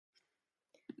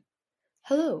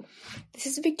Hello, this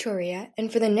is Victoria,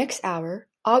 and for the next hour,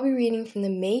 I'll be reading from the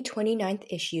May 29th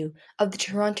issue of the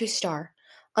Toronto Star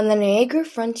on the Niagara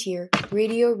Frontier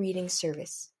Radio Reading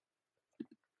Service.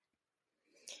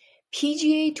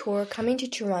 PGA Tour coming to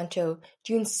Toronto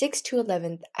June 6th to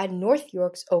 11th at North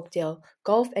York's Oakdale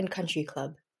Golf and Country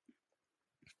Club.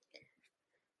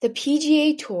 The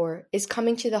PGA Tour is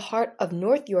coming to the heart of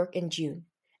North York in June,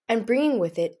 and bringing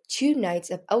with it 2 nights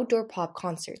of outdoor pop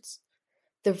concerts.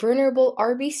 The venerable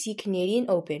RBC Canadian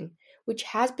Open, which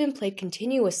has been played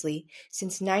continuously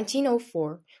since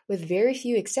 1904 with very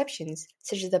few exceptions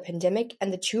such as the pandemic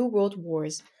and the 2 world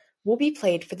wars, will be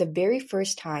played for the very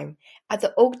first time at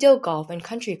the Oakdale Golf and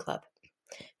Country Club,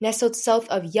 nestled south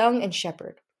of Yonge and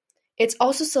Sheppard. It's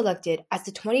also selected as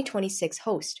the 2026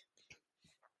 host.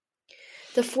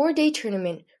 The 4-day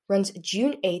tournament runs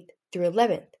June 8th through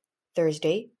 11th,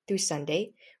 Thursday through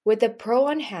Sunday, with the Pro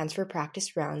on hands for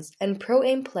practice rounds and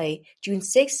Pro-Am play June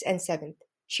 6th and 7th,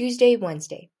 Tuesday,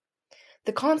 Wednesday.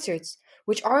 The concerts,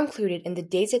 which are included in the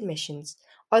day's admissions,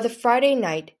 are the Friday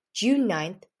night, June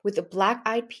 9th, with the Black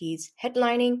Eyed Peas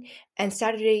headlining, and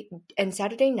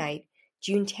Saturday night,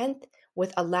 June 10th,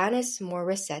 with Alanis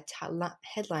Morissette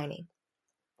headlining.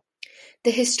 The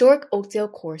historic Oakdale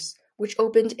course, which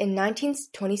opened in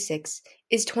 1926,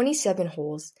 is 27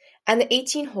 holes, and the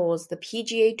 18 holes the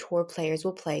PGA Tour players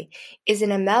will play is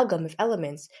an amalgam of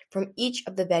elements from each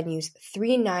of the venue's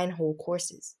 3 9-hole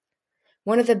courses.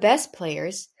 One of the best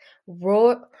players,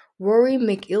 Rory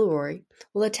McIlroy,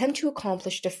 will attempt to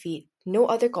accomplish the feat no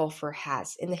other golfer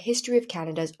has in the history of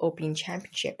Canada's Open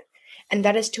Championship, and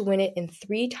that is to win it in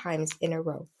 3 times in a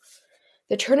row.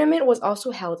 The tournament was also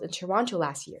held in Toronto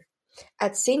last year,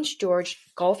 at St. George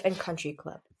Golf and Country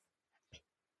Club.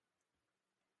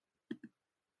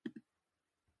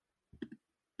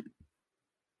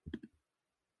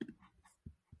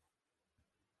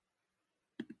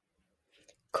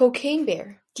 Cocaine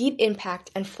Bear, Deep Impact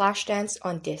and Flashdance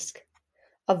on Disc.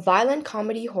 A violent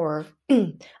comedy horror,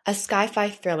 a sci-fi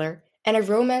thriller, and a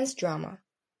romance drama.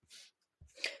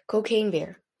 Cocaine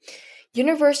Bear.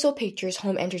 Universal Pictures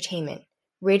Home Entertainment.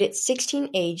 Rated 16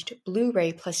 aged,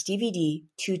 Blu-ray plus DVD,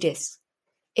 2 discs.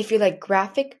 If you like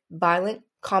graphic, violent,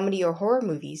 comedy or horror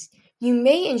movies, you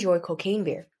may enjoy Cocaine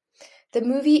Bear. The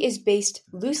movie is based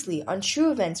loosely on true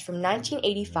events from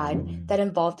 1985 that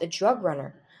involved a drug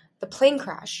runner, the plane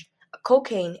crash, a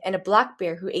cocaine, and a black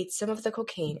bear who ate some of the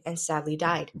cocaine and sadly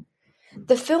died.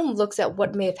 The film looks at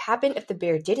what may have happened if the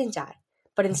bear didn't die,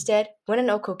 but instead went on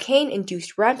a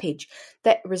cocaine-induced rampage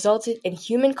that resulted in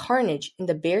human carnage in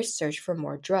the bear's search for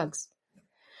more drugs.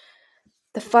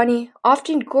 The funny,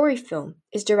 often gory film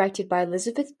is directed by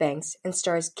Elizabeth Banks and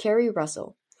stars Kerry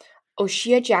Russell,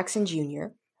 O'Shea Jackson Jr.,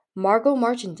 Margot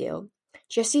Martindale,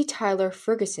 Jesse Tyler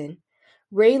Ferguson,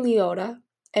 Ray Liotta,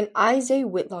 and Isaiah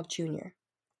Whitlock Jr.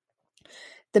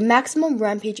 The Maximum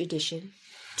Rampage Edition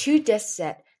 2-disc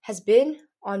set has the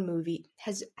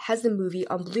movie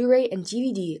on Blu-ray and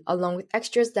DVD along with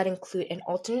extras that include an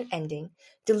alternate ending,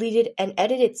 deleted and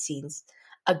edited scenes,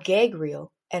 a gag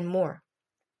reel, and more.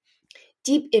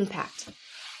 Deep Impact,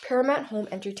 Paramount Home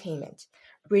Entertainment,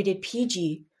 rated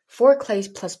PG,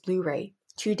 4K plus Blu-ray,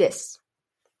 2 discs.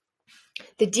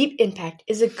 The Deep Impact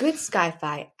is a good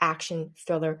sci-fi action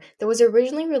thriller that was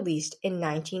originally released in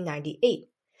 1998.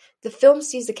 The film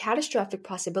sees the catastrophic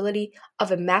possibility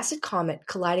of a massive comet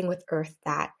colliding with Earth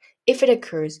that, if it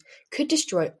occurs, could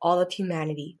destroy all of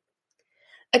humanity.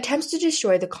 Attempts to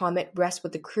destroy the comet rest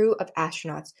with the crew of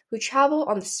astronauts who travel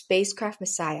on the spacecraft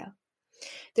Messiah.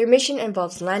 Their mission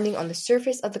involves landing on the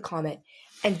surface of the comet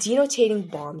and detonating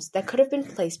bombs that could have been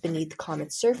placed beneath the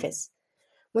comet's surface.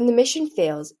 When the mission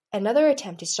fails, another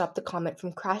attempt to stop the comet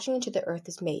from crashing into the Earth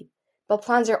is made, but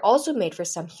plans are also made for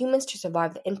some humans to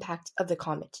survive the impact of the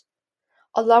comet.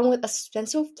 Along with a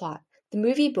suspenseful plot, the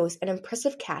movie boasts an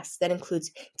impressive cast that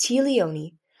includes T.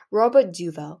 Leone, Robert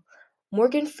Duvall,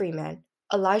 Morgan Freeman,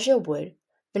 Elijah Wood,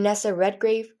 Vanessa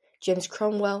Redgrave, James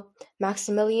Cromwell,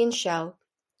 Maximilian Schell,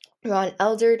 Ron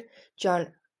Eldard,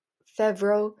 Jon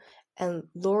Favreau, and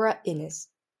Laura Innes.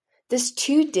 This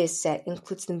 2-disc set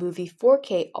includes the movie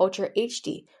 4K Ultra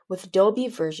HD with Dolby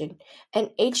version and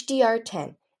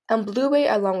HDR10 and Blu-ray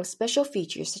along with special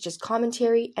features such as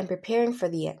commentary and preparing for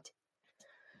the end.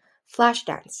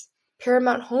 Flashdance,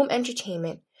 Paramount Home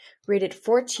Entertainment, rated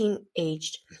 14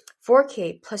 aged,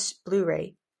 4K plus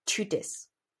Blu-ray, 2 discs.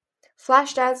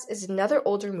 Flashdance is another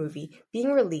older movie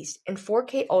being released in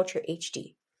 4K Ultra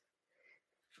HD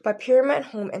by Paramount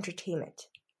Home Entertainment.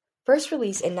 First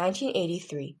released in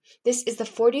 1983, this is the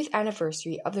 40th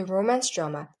anniversary of the romance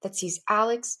drama that sees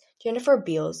Alex, Jennifer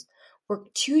Beals,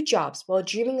 work 2 jobs while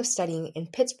dreaming of studying in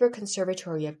Pittsburgh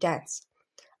Conservatory of Dance.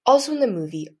 Also in the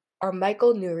movie are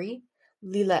Michael Nouri,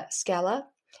 Lila Scala,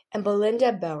 and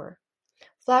Belinda Bauer.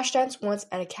 Flashdance won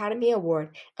an Academy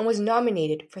Award and was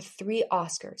nominated for 3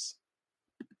 Oscars.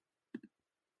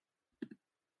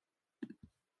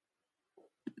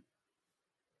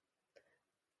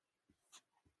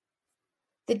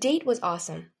 The date was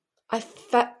awesome. I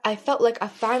felt like I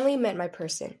finally met my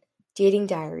person. Dating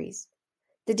diaries.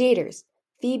 The daters,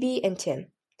 Phoebe and Tim.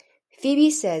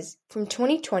 Phoebe says, from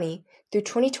 2020 through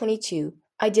 2022,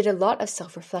 I did a lot of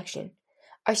self-reflection.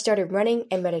 I started running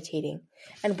and meditating,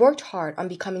 and worked hard on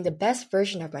becoming the best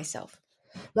version of myself.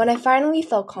 When I finally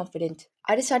felt confident,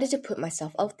 I decided to put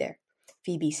myself out there,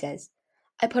 Phoebe says.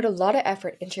 I put a lot of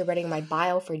effort into writing my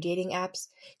bio for dating apps,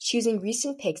 choosing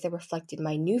recent pics that reflected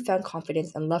my newfound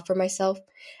confidence and love for myself,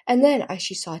 and then as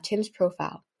she saw Tim's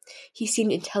profile. He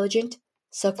seemed intelligent,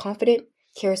 self-confident,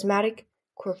 charismatic,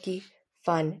 quirky,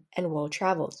 fun, and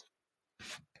well-traveled.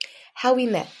 How we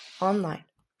met, online.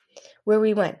 Where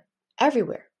we went,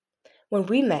 everywhere. When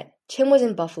we met, Tim was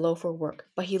in Buffalo for work,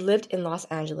 but he lived in Los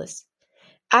Angeles.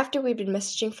 After we'd been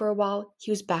messaging for a while, he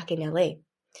was back in LA.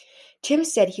 Tim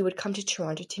said he would come to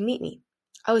Toronto to meet me.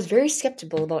 I was very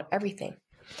skeptical about everything.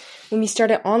 When we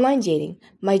started online dating,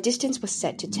 my distance was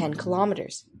set to 10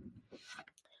 kilometers.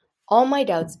 All my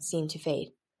doubts seemed to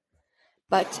fade.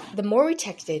 But the more we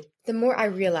texted, the more I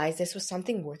realized this was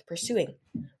something worth pursuing.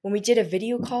 When we did a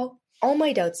video call, all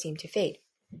my doubts seemed to fade.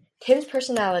 Tim's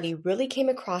personality really came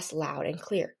across loud and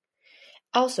clear.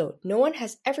 Also, no one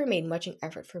has ever made much an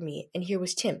effort for me, and here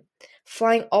was Tim,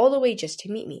 flying all the way just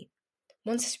to meet me.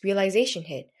 Once this realization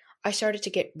hit, I started to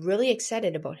get really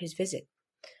excited about his visit.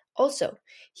 Also,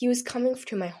 he was coming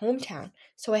to my hometown,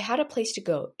 so I had a place to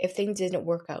go if things didn't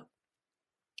work out.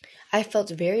 I felt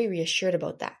very reassured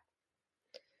about that.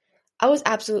 I was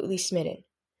absolutely smitten.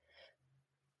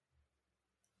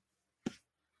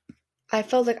 I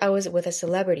felt like I was with a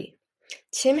celebrity.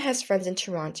 Tim has friends in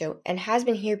Toronto and has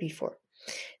been here before.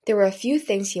 There were a few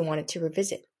things he wanted to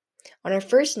revisit. On our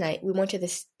first night, we went to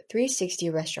this 360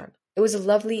 restaurant. It was a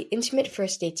lovely, intimate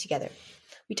first date together.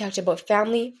 We talked about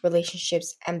family,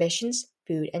 relationships, ambitions,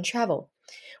 food, and travel.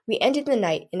 We ended the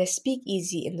night in a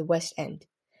speakeasy in the West End.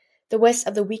 The rest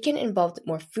of the weekend involved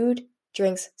more food,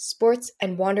 drinks, sports,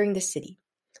 and wandering the city.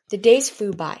 The days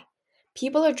flew by.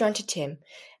 People are drawn to Tim,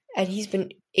 and he's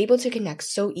been able to connect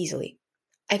so easily.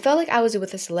 I felt like I was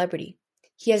with a celebrity.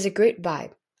 He has a great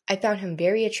vibe. I found him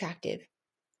very attractive.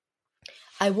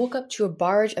 I woke up to a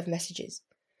barrage of messages.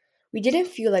 We didn't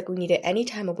feel like we needed any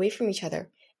time away from each other,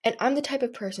 and I'm the type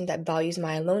of person that values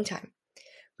my alone time.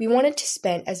 We wanted to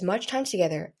spend as much time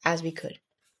together as we could.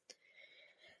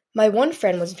 My one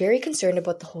friend was very concerned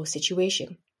about the whole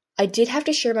situation. I did have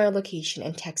to share my location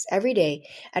and text every day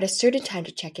at a certain time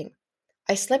to check in.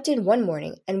 I slept in one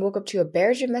morning and woke up to a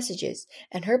barrage of messages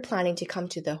and her planning to come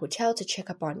to the hotel to check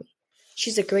up on me.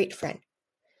 She's a great friend.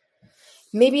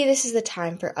 Maybe this is the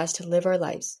time for us to live our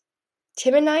lives.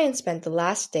 Tim and I spent the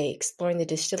last day exploring the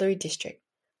Distillery District.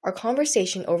 Our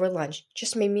conversation over lunch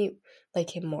just made me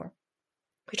like him more.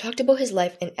 We talked about his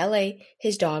life in LA,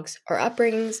 his dogs, our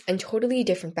upbringings, and totally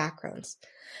different backgrounds.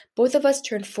 Both of us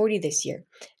turned 40 this year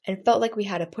and felt like we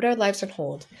had to put our lives on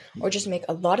hold or just make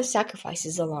a lot of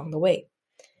sacrifices along the way.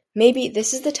 Maybe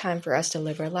this is the time for us to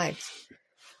live our lives.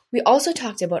 We also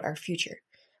talked about our future,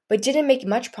 but didn't make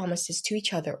much promises to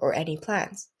each other or any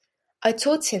plans. I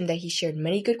told Tim that he shared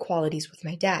many good qualities with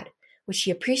my dad, which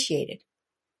he appreciated.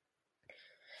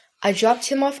 I dropped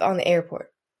him off on the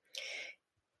airport.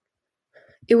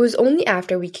 It was only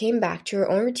after we came back to our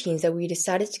own routines that we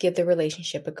decided to give the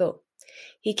relationship a go.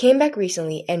 He came back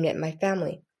recently and met my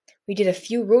family. We did a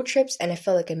few road trips and it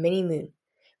felt like a mini moon.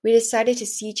 We decided to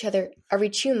see each other every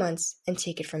 2 months and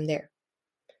take it from there.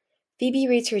 Phoebe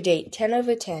rates her date 10 out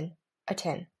of 10, a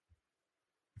 10.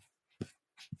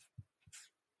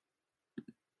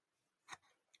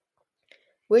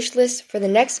 Wish list for the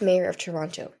next mayor of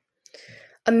Toronto.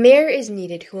 A mayor is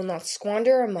needed who will not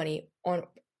squander our money on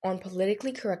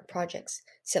politically correct projects,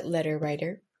 said letter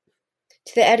writer.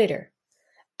 To the editor,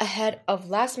 ahead of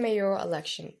last mayoral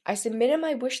election, I submitted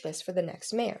my wish list for the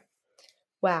next mayor.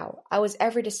 Wow, I was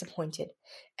ever disappointed,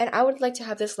 and I would like to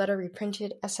have this letter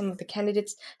reprinted as some of the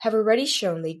candidates have already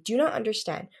shown they do not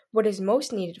understand what is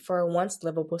most needed for a once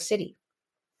livable city.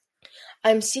 I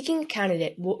am seeking a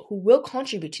candidate who will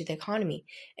contribute to the economy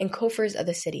and coffers of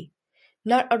the city,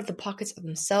 not out of the pockets of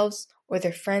themselves or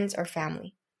their friends or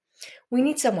family. We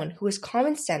need someone who has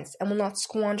common sense and will not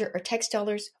squander our tax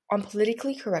dollars on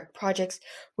politically correct projects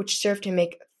which serve to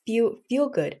make feel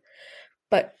good,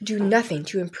 but do nothing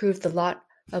to improve the lot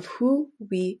of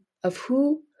we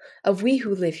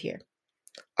who live here.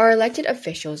 Our elected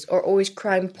officials are always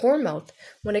crying poor mouth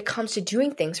when it comes to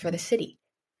doing things for the city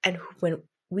and when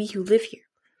we who live here.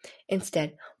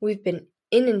 Instead, we've been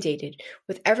inundated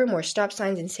with ever more stop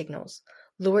signs and signals,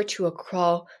 lowered to a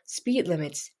crawl, speed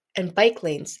limits, and bike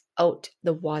lanes out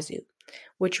the wazoo,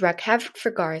 which wreak havoc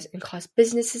for cars and cost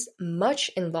businesses much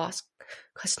in lost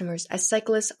customers as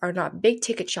cyclists are not big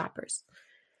ticket shoppers.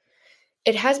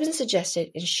 It has been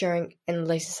suggested insuring and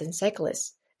licensing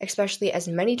cyclists, especially as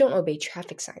many don't obey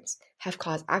traffic signs, have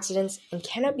caused accidents, and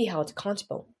cannot be held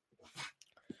accountable.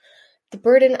 The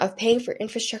burden of paying for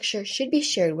infrastructure should be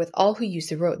shared with all who use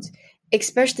the roads,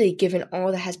 especially given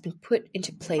all that has been put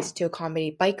into place to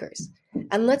accommodate bikers.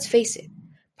 And let's face it,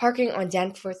 parking on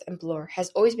Danforth and Bloor has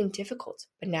always been difficult,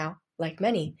 but now, like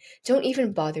many, don't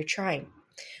even bother trying.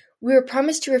 We were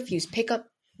promised to refuse pickup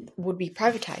would be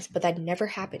privatized, but that never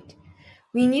happened.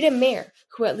 We need a mayor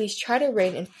who at least try to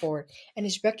rein in Ford and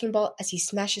his wrecking ball as he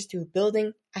smashes through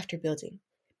building after building,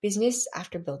 business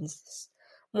after business,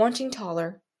 wanting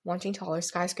taller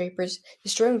skyscrapers,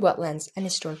 destroying wetlands and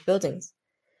historic buildings.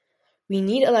 We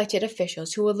need elected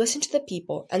officials who will listen to the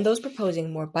people and those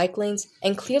proposing more bike lanes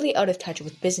and clearly out of touch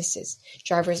with businesses,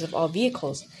 drivers of all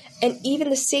vehicles, and even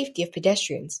the safety of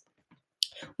pedestrians.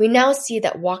 We now see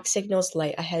that walk signals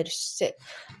light ahead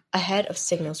of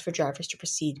signals for drivers to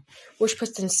proceed, which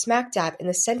puts them smack dab in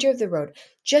the center of the road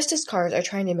just as cars are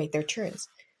trying to make their turns.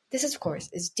 This, of course,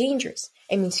 is dangerous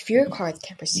and means fewer cars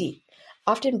can proceed,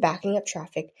 often backing up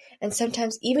traffic and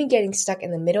sometimes even getting stuck in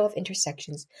the middle of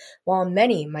intersections, while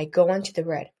many might go onto the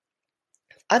red.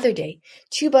 The other day,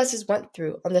 2 buses went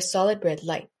through on the solid red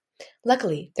light.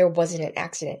 Luckily, there wasn't an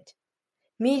accident.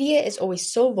 Media is always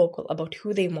so vocal about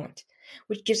who they want,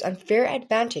 which gives unfair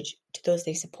advantage to those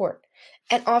they support,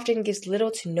 and often gives little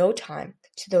to no time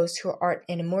to those who aren't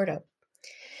immortal.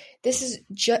 This is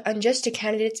unjust to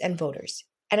candidates and voters,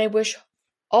 and I wish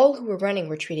all who were running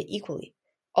were treated equally,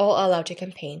 all allowed to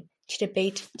campaign, to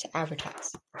debate, to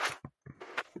advertise.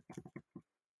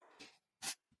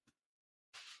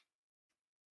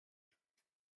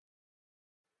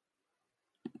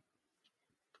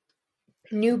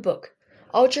 New book,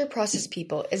 Ultra Processed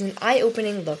People, is an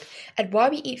eye-opening look at why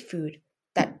we eat food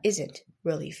that isn't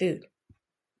really food.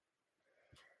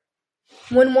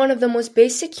 When one of the most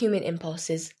basic human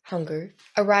impulses, hunger,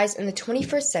 arise in the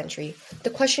 21st century, the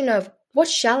question of, what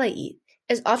shall I eat,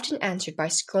 is often answered by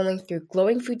scrolling through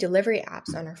glowing food delivery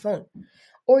apps on our phone,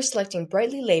 or selecting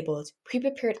brightly labeled,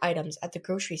 pre-prepared items at the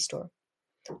grocery store.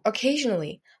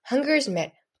 Occasionally, hunger is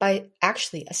met by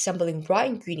actually assembling raw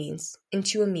ingredients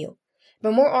into a meal,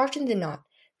 but more often than not,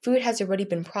 food has already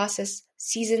been processed,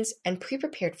 seasoned, and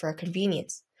pre-prepared for our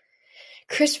convenience.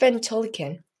 Chris Van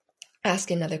Tulleken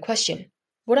asked another question.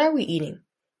 What are we eating?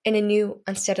 In a new,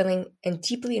 unsettling, and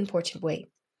deeply important way.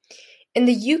 In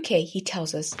the UK, he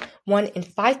tells us 1 in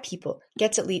 5 people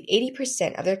gets at least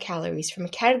 80% of their calories from a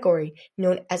category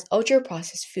known as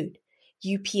ultra-processed food,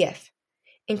 UPF.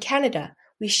 In Canada,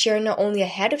 we share not only a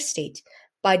head of state,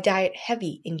 but a diet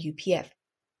heavy in UPF.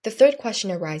 The third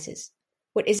question arises.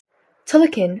 What is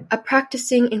Tulleken, a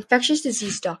practicing infectious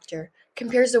disease doctor,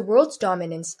 compares the world's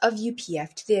dominance of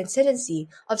UPF to the ascendancy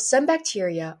of some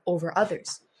bacteria over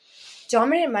others.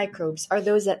 Dominant microbes are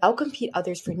those that outcompete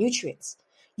others for nutrients.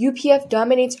 UPF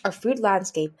dominates our food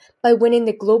landscape by winning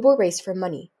the global race for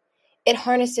money. It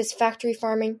harnesses factory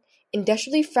farming,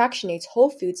 industrially fractionates whole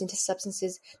foods into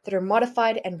substances that are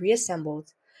modified and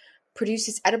reassembled,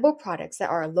 produces edible products that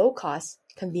are low cost,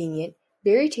 convenient,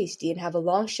 very tasty, and have a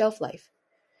long shelf life.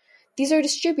 These are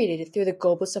distributed through the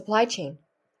global supply chain,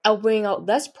 outweighing out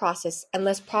less processed and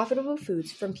less profitable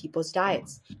foods from people's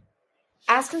diets.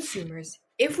 As consumers,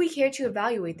 if we care to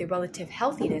evaluate the relative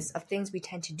healthiness of things, we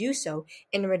tend to do so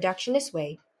in a reductionist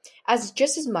way, as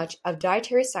just as much of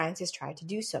dietary scientists try to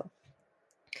do so.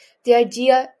 The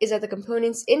idea is that the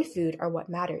components in food are what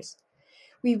matters.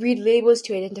 We read labels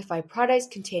to identify products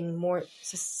containing more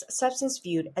substance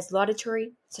viewed as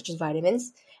laudatory, such as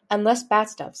vitamins, and less bad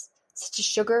stuffs, such as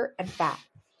sugar and fat.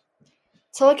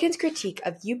 Tulleken's critique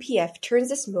of UPF turns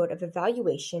this mode of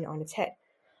evaluation on its head,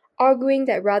 arguing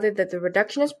that rather than the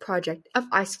reductionist project of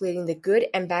isolating the good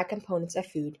and bad components of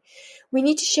food, we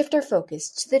need to shift our focus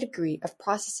to the degree of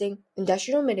processing,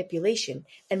 industrial manipulation,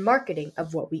 and marketing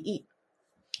of what we eat.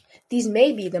 These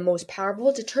may be the most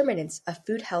powerful determinants of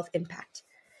food health impact.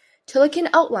 Tulleken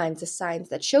outlines the science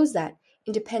that shows that,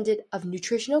 independent of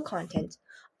nutritional content,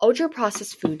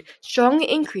 ultra-processed food strongly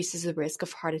increases the risk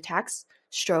of heart attacks,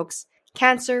 strokes,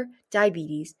 cancer,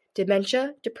 diabetes,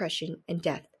 dementia, depression, and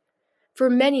death. For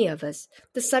many of us,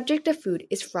 the subject of food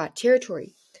is fraught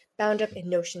territory, bound up in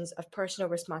notions of personal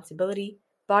responsibility,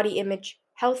 body image,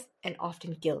 health, and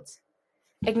often guilt.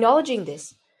 Acknowledging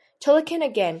this, Tolkien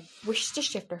again wishes to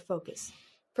shift our focus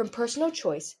from personal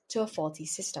choice to a faulty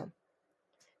system.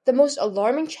 The most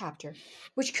alarming chapter,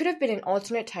 which could have been an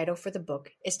alternate title for the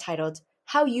book, is titled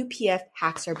How UPF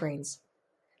Hacks Our Brains.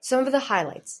 Some of the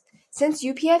highlights. Since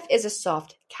UPF is a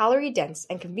soft, calorie-dense,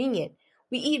 and convenient,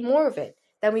 we eat more of it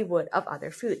than we would of other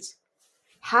foods.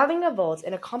 Having evolved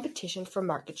in a competition for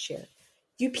market share,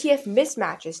 UPF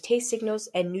mismatches taste signals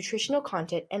and nutritional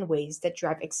content in ways that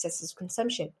drive excessive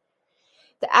consumption.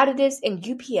 The additives in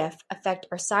UPF affect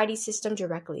our satiety system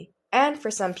directly, and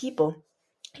for some people,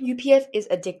 UPF is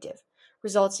addictive,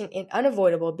 resulting in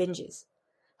unavoidable binges.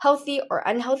 Healthy or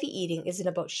unhealthy eating isn't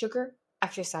about sugar,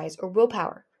 exercise, or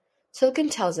willpower.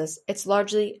 Tolkien tells us it's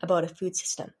largely about a food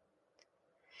system.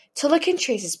 Tolkien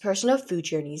traces personal food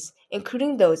journeys,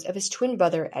 including those of his twin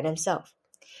brother and himself.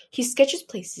 He sketches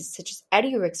places such as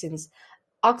Eddie Erickson's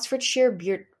Oxfordshire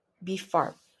beef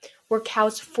farm, where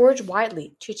cows forage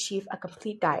widely to achieve a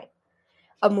complete diet,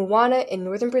 of Moana in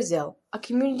northern Brazil, a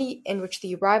community in which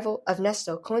the arrival of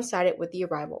Nestle coincided with the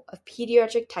arrival of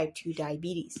pediatric type 2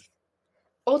 diabetes.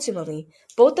 Ultimately,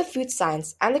 both the food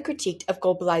science and the critique of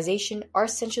globalization are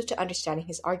essential to understanding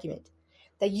his argument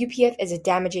that UPF is a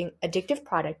damaging, addictive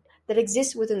product that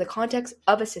exists within the context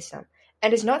of a system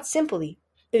and is not simply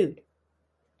food.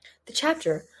 The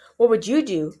chapter, What Would You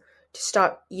Do to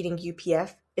Stop Eating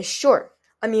UPF, is short,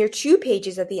 a mere 2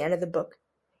 pages at the end of the book.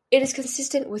 It is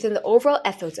consistent within the overall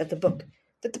ethos of the book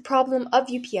that the problem of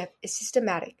UPF is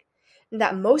systematic, and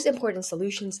that most important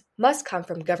solutions must come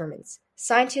from governments,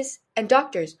 scientists, and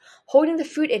doctors holding the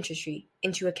food industry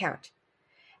into account.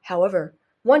 However,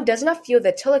 one does not feel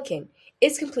that Tolkien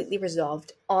is completely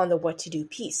resolved on the what-to-do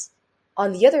piece.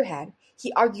 On the other hand,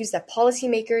 he argues that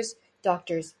policymakers,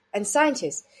 doctors, and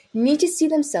scientists need to see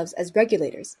themselves as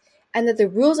regulators, and that the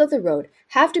rules of the road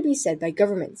have to be set by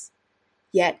governments.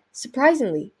 Yet,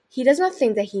 surprisingly, he doesn't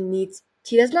think that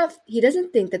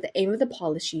the aim of the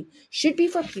policy should be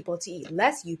for people to eat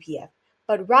less UPF,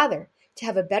 but rather to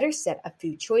have a better set of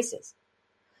food choices.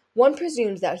 One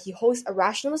presumes that he holds a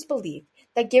rationalist belief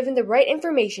that given the right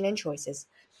information and choices,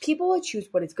 people will choose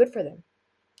what is good for them.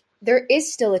 There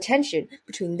is still a tension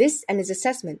between this and his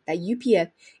assessment that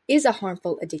UPF is a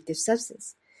harmful addictive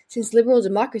substance, since liberal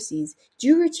democracies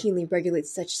do routinely regulate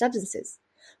such substances,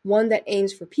 one that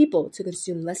aims for people to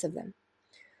consume less of them.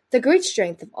 The great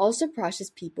strength of all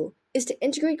processed people is to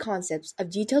integrate concepts of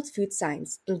detailed food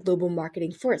science and global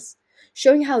marketing force,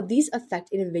 showing how these affect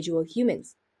individual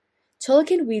humans.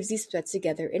 Tolkien weaves these threads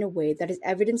together in a way that is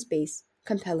evidence-based,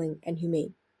 compelling, and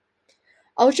humane.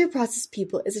 Ultra-Processed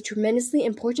People is a tremendously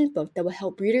important book that will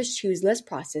help readers choose less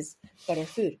processed, better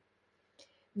food.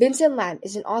 Vincent Lam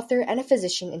is an author and a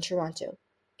physician in Toronto.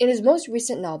 In his most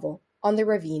recent novel, On the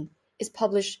Ravine, is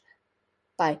published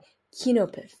by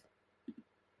Kenopif.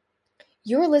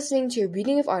 You are listening to a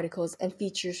reading of articles and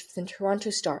features from the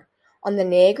Toronto Star on the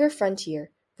Niagara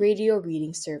Frontier Radio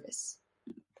Reading Service.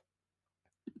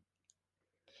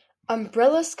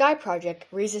 Umbrella Sky Project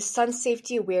raises sun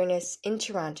safety awareness in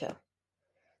Toronto.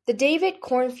 The David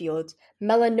Cornfield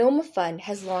Melanoma Fund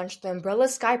has launched the Umbrella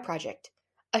Sky Project,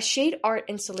 a shade art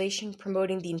installation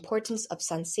promoting the importance of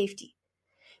sun safety.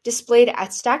 Displayed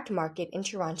at Stacked Market in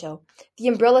Toronto, the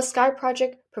Umbrella Sky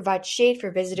Project provides shade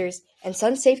for visitors and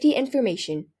sun safety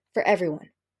information for everyone.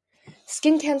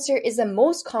 Skin cancer is the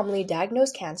most commonly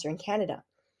diagnosed cancer in Canada.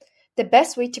 The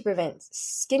best way to prevent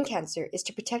skin cancer is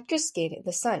to protect your skin in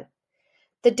the sun.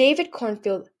 The David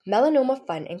Cornfield Melanoma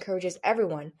Fund encourages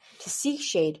everyone to seek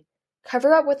shade,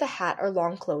 cover up with a hat or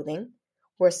long clothing,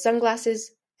 wear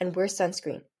sunglasses, and wear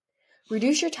sunscreen.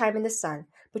 Reduce your time in the sun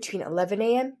between 11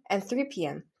 a.m. and 3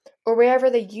 p.m. or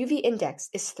wherever the UV index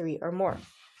is 3 or more.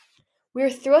 We are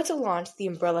thrilled to launch the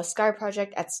Umbrella Sky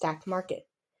Project at Stacked Market.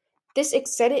 This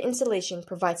excited installation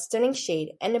provides stunning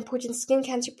shade and important skin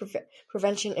cancer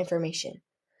prevention information.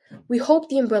 We hope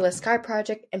the Umbrella Sky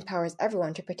Project empowers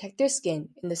everyone to protect their skin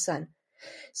in the sun,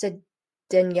 said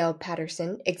Danielle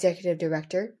Patterson, Executive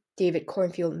Director, David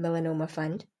Cornfield Melanoma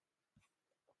Fund.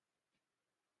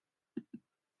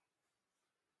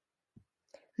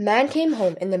 Man came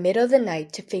home in the middle of the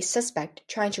night to face suspect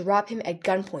trying to rob him at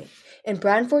gunpoint in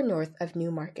Brantford north of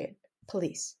Newmarket.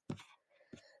 Police.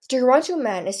 Toronto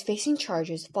man is facing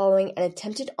charges following an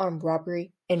attempted armed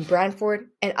robbery in Brantford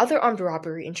and other armed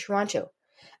robbery in Toronto,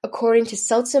 according to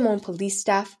South Simone Police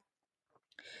Staff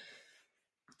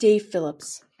Dave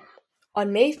Phillips.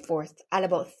 On May 4th, at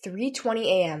about 3:20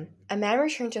 a.m., a man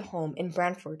returned to home in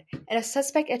Brantford and a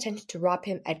suspect attempted to rob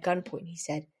him at gunpoint, he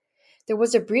said. There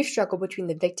was a brief struggle between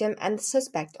the victim and the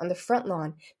suspect on the front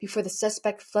lawn before the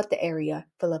suspect fled the area,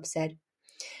 Phillips said.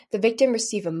 The victim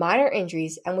received minor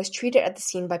injuries and was treated at the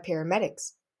scene by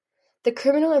paramedics. The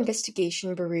Criminal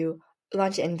Investigation Bureau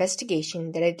launched an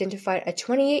investigation that identified a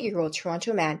 28-year-old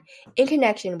Toronto man in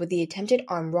connection with the attempted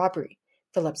armed robbery,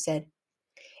 Phillips said.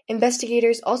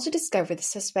 Investigators also discovered the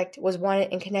suspect was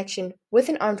wanted in connection with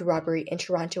an armed robbery in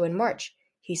Toronto in March,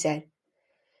 he said.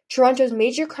 Toronto's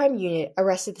Major Crime Unit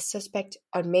arrested the suspect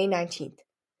on May 19th.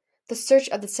 The search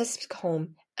of the suspect's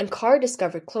home and car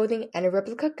discovered clothing and a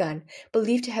replica gun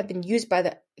believed to have been used by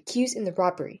the accused in the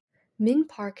robbery. Min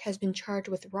Park has been charged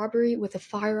with robbery with a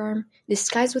firearm,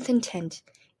 disguise with intent,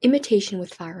 imitation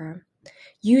with firearm,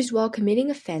 used while committing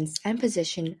offense and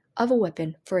possession of a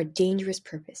weapon for a dangerous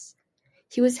purpose.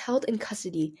 He was held in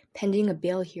custody pending a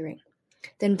bail hearing.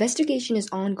 The investigation is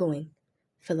ongoing,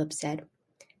 Phillips said.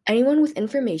 Anyone with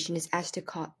information is asked to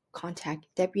contact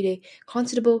Deputy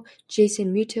Constable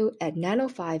Jason Muto at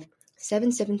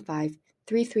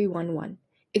 905-775-3311,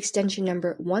 extension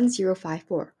number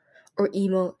 1054, or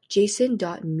email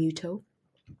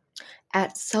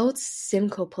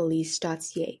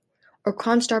jason.muto@southsimcoepolice.ca, or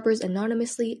Crime Stoppers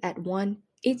anonymously at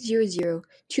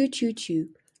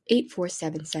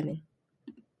 1-800-222-8477.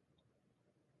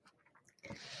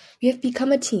 We have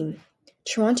become a team.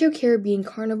 Toronto Caribbean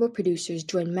Carnival producers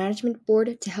joined management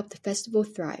board to help the festival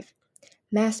thrive.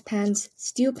 Mass Pans,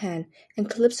 Steel Pan, and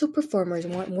Calypso performers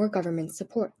want more government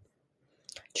support.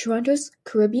 Toronto's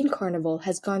Caribbean Carnival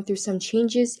has gone through some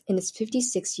changes in its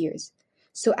 56 years,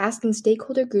 so asking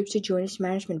stakeholder groups to join its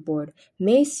management board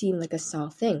may seem like a small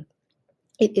thing.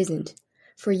 It isn't.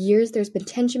 For years, there's been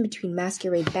tension between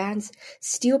masquerade bands,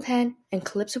 Steel Pan, and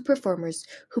Calypso performers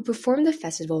who perform the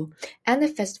festival and the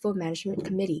Festival Management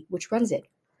Committee, which runs it.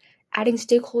 Adding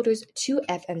stakeholders to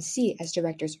FMC as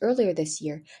directors earlier this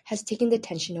year has taken the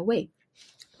tension away.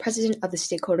 President of the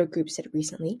stakeholder group said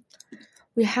recently,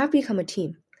 "We have become a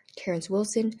team," Terence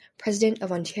Wilson, president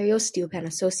of Ontario Steel Pan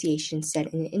Association, said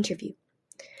in an interview.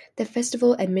 The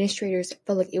festival administrators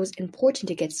felt like it was important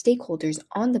to get stakeholders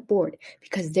on the board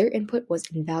because their input was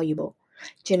invaluable,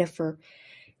 Jennifer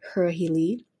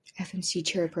Herhealy, FMC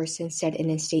chairperson, said in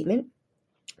a statement.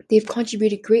 They've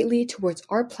contributed greatly towards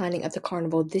our planning of the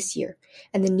carnival this year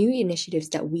and the new initiatives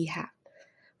that we have.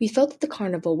 We felt that the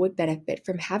carnival would benefit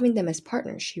from having them as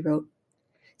partners, she wrote.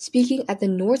 Speaking at the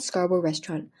North Scarborough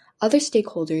restaurant, other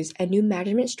stakeholders and new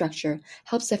management structure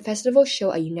helps the festival show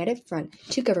a united front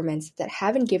to governments that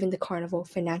haven't given the carnival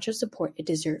financial support it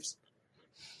deserves.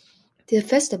 The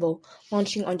festival,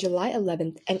 launching on July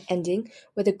 11th and ending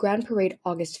with a grand parade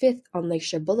August 5th on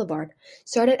Lakeshore Boulevard,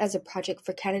 started as a project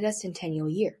for Canada's centennial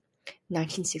year,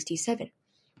 1967.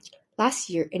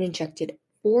 Last year, it injected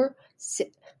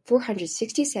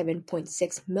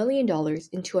 $467.6 million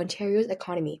into Ontario's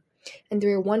economy, and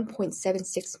there were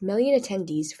 1.76 million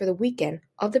attendees for the weekend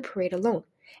of the parade alone,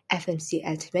 FMC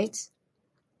estimates.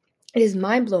 It is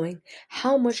mind-blowing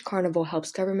how much Carnival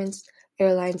helps governments,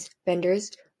 airlines,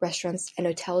 vendors, restaurants, and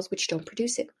hotels which don't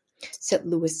produce it, said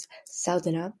Louis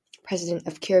Saldana, president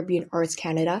of Caribbean Arts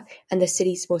Canada and the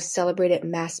city's most celebrated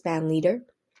mass band leader.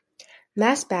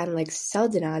 Mass band like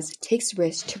Saldana's takes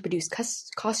risks to produce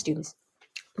costumes.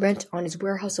 Rent on his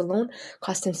warehouse alone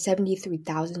cost him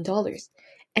 $73,000,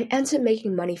 and ends up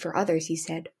making money for others, he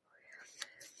said.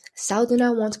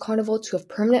 Saldana wants Carnival to have a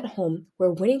permanent home where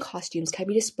winning costumes can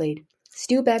be displayed,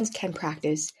 steel bands can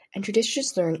practice, and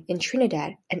traditions learned in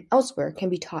Trinidad and elsewhere can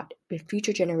be taught by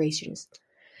future generations.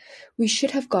 We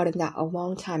should have gotten that a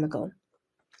long time ago.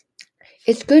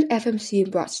 It's good FMC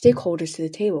brought stakeholders to the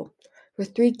table, where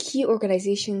 3 key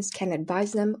organizations can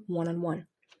advise them one-on-one,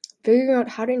 figuring out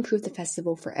how to improve the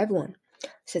festival for everyone,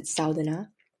 said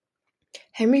Saldana.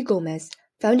 Henry Gomez,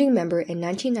 founding member in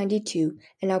 1992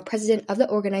 and now president of the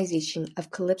Organization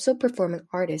of Calypso Performing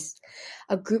Artists,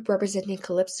 a group representing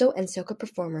Calypso and soca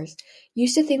performers,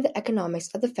 used to think the economics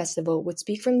of the festival would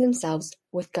speak for themselves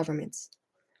with governments.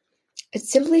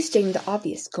 It's simply stating the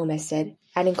obvious, Gomez said,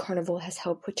 adding Carnival has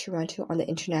helped put Toronto on the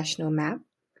international map.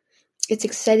 It's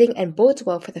exciting and bodes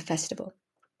well for the festival.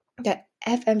 That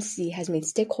FMC has made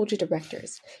stakeholder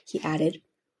directors, he added.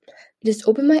 It has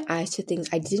opened my eyes to things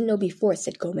I didn't know before,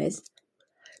 said Gomez.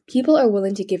 People are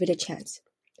willing to give it a chance.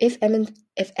 If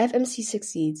FMC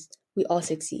succeeds, we all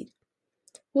succeed.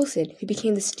 Wilson, who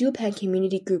became the Steel Pan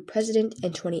Community Group president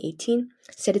in 2018,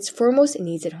 said its foremost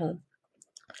needs at home.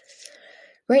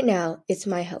 Right now, it's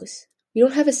my house. We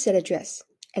don't have a set address,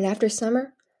 and after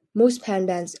summer, most pan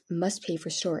bands must pay for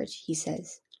storage, he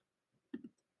says.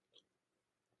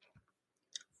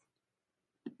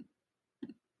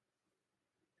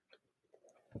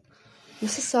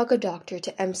 Mississauga doctor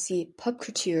to MC Pub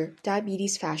Couture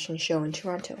Diabetes Fashion Show in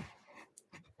Toronto.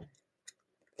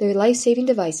 They're life-saving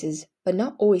devices, but but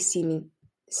not always seen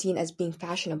as being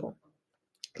fashionable.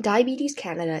 Diabetes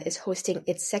Canada is hosting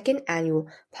its second annual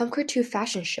Pumpkin2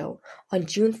 fashion show on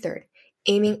June 3rd,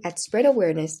 aiming at spread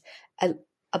awareness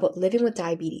about living with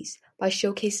diabetes by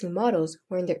showcasing models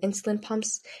wearing their insulin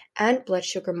pumps and blood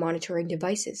sugar monitoring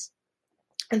devices.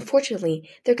 Unfortunately,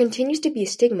 there continues to be a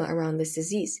stigma around this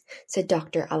disease, said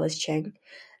Dr. Alice Cheng,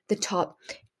 the top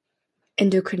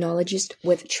endocrinologist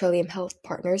with Trillium Health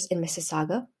Partners in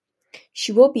Mississauga.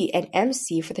 She will be an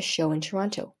MC for the show in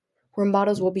Toronto, where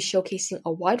models will be showcasing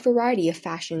a wide variety of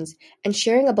fashions and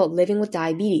sharing about living with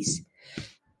diabetes.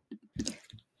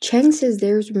 Cheng says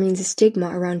there remains a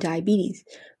stigma around diabetes,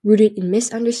 rooted in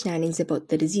misunderstandings about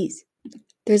the disease.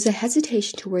 There's a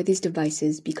hesitation to wear these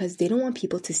devices because they don't want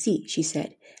people to see, she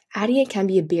said, adding it can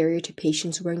be a barrier to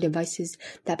patients wearing devices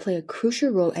that play a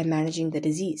crucial role in managing the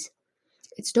disease.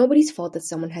 It's nobody's fault that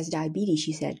someone has diabetes,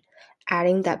 she said,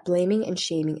 adding that blaming and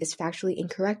shaming is factually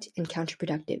incorrect and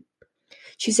counterproductive.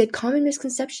 She said common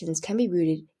misconceptions can be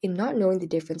rooted in not knowing the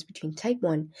difference between type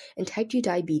 1 and type 2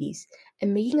 diabetes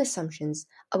and making assumptions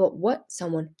about what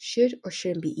someone should or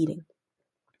shouldn't be eating.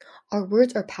 Our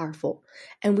words are powerful,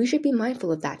 and we should be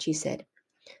mindful of that, she said.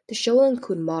 The show will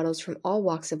include models from all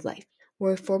walks of life,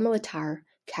 wearing formal attire,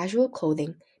 casual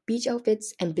clothing, beach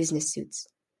outfits, and business suits.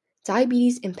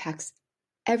 Diabetes impacts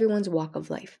everyone's walk of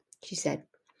life, she said.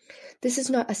 This is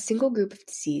not a single group of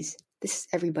disease, this is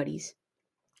everybody's.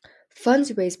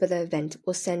 Funds raised by the event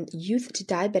will send youth to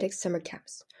diabetic summer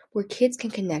camps, where kids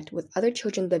can connect with other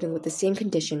children living with the same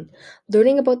condition,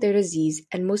 learning about their disease,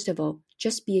 and most of all,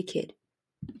 just be a kid.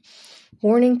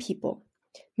 Warning people.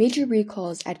 Major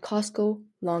recalls at Costco,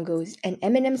 Longo's, and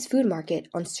M&M's Food Market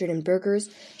on certain burgers,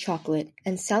 chocolate,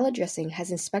 and salad dressing has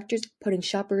inspectors putting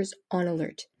shoppers on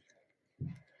alert.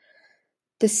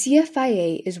 The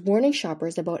CFIA is warning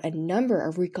shoppers about a number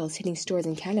of recalls hitting stores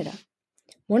in Canada.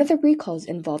 One of the recalls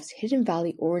involves Hidden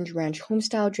Valley Orange Ranch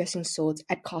homestyle dressing sold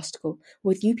at Costco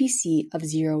with UPC of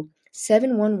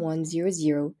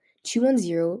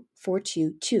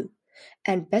 0711002104222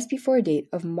 and best before date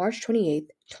of March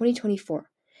 28, 2024,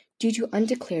 due to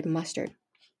undeclared mustard.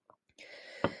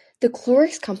 The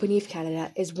Clorox Company of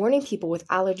Canada is warning people with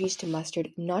allergies to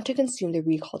mustard not to consume the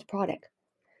recalled product.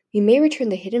 We may return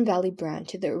the Hidden Valley brand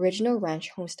to the original ranch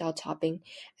homestyle topping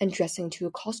and dressing to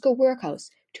a Costco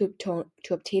warehouse to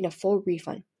obtain a full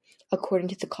refund, according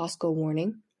to the Costco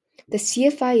warning. The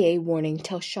CFIA warning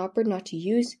tells shoppers not to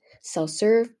use, sell,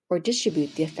 serve, or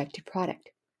distribute the affected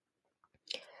product.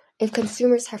 If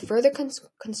consumers have further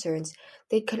concerns,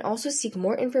 they can also seek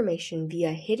more information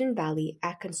via Hidden Valley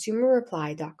at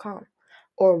consumerreply.com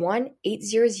or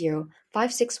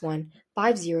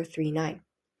 1-800-561-5039.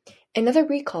 Another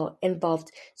recall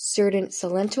involved certain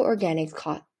Salento Organic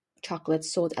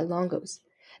chocolates sold at Longo's.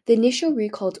 The initial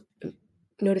recall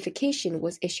notification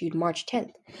was issued March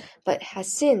 10th, but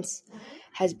has been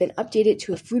updated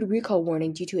to a food recall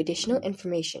warning due to additional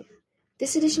information.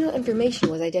 This additional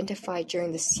information was identified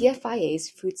during the CFIA's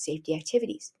food safety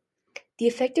activities. The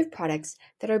affected products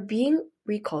that are being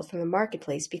recalled from the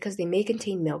marketplace because they may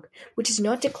contain milk, which is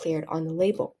not declared on the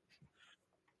label.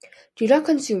 Do not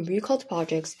consume recalled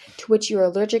products to which you are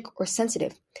allergic or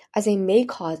sensitive, as they may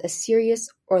cause a serious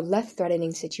or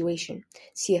life-threatening situation,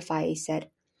 CFIA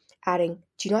said, adding,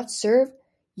 do not serve,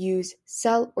 use,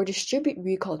 sell, or distribute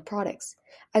recalled products,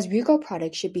 as recalled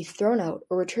products should be thrown out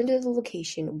or returned to the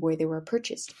location where they were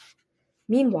purchased.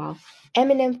 Meanwhile,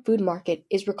 M&M Food Market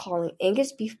is recalling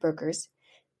Angus beef burgers,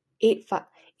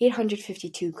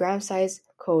 852 gram size,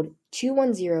 code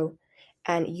 210,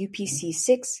 and UPC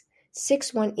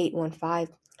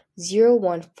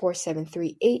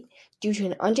 61815-014738 due to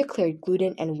an undeclared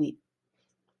gluten and wheat.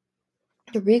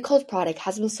 The recalled product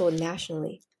has been sold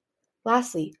nationally.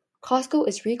 Lastly, Costco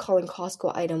is recalling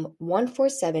Costco item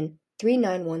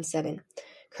 1473917,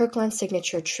 Kirkland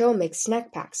Signature Trail Mix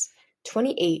Snack Packs,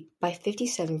 28 by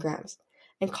 57 grams,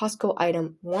 and Costco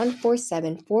item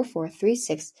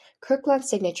 1474436, Kirkland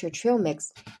Signature Trail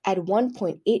Mix at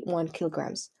 1.81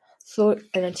 kilograms, sold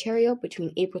in Ontario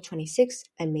between April 26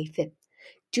 and May 5th,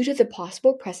 due to the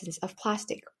possible presence of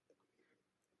plastic.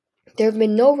 There have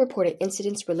been no reported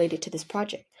incidents related to this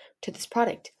product,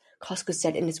 Costco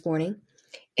said in its warning.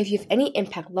 If you have any any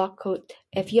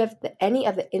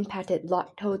of the impacted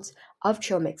lot codes of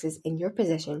trail mixes in your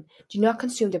possession, do not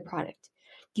consume the product.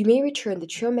 You may return the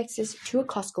trail mixes to a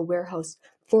Costco warehouse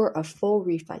for a full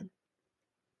refund.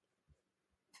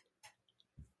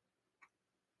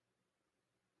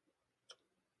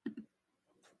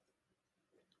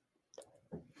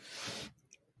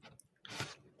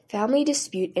 Family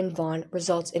dispute in Vaughan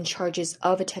results in charges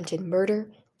of attempted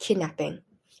murder, kidnapping.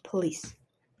 Police.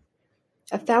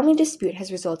 A family dispute has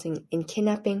resulted in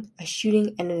kidnapping, a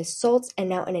shooting, and an assault and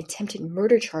now an attempted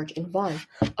murder charge in Vaughan,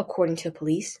 according to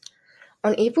police.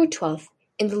 On April 12th,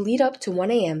 in the lead-up to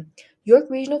 1 a.m., York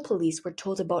Regional Police were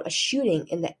told about a shooting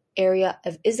in the area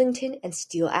of Islington and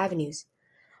Steele Avenues.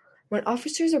 When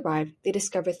officers arrived, they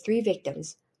discovered 3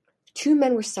 victims. 2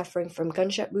 men were suffering from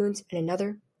gunshot wounds and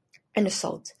another, an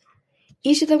assault.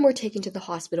 Each of them were taken to the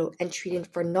hospital and treated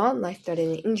for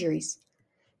non-life-threatening injuries.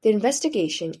 The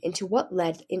investigation into what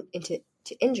led to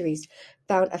injuries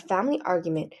found a family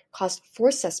argument caused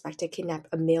 4 suspects to kidnap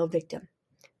a male victim.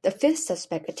 The 5th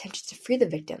suspect attempted to free the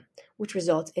victim, which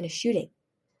resulted in a shooting.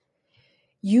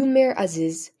 Umair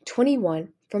Aziz,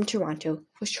 21, from Toronto,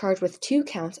 was charged with 2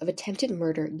 counts of attempted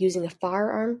murder using a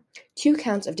firearm, 2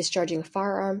 counts of discharging a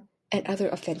firearm, and other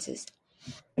offences.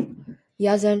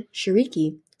 Yazan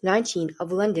Shariki, 19,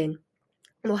 of London,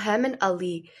 Mohammed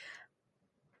Ali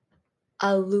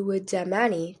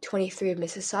Aluwadamani, 23, of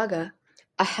Mississauga,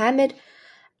 Ahmed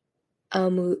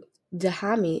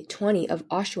Almudahami, 20, of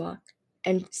Oshawa,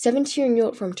 and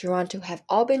 17-year-old from Toronto have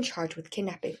all been charged with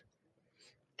kidnapping.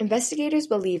 Investigators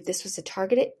believe this was a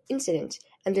targeted incident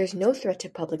and there is no threat to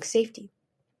public safety.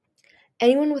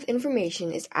 Anyone with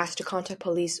information is asked to contact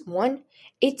police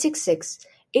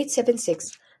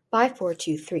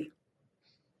 1-866-876-5423.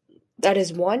 That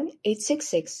is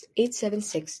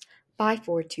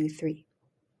 1-866-876-5423.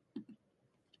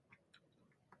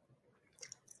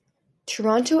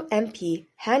 Toronto MP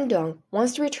Han Dong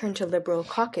wants to return to Liberal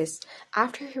caucus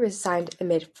after he resigned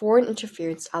amid foreign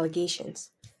interference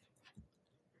allegations.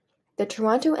 The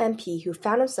Toronto MP, who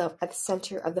found himself at the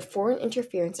center of the foreign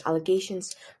interference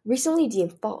allegations recently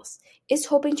deemed false, is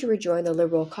hoping to rejoin the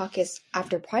Liberal caucus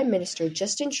after Prime Minister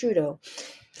Justin Trudeau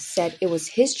said it was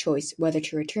his choice whether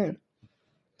to return.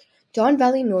 Don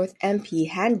Valley North MP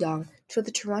Han Dong told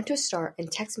the Toronto Star in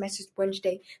text message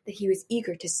Wednesday that he was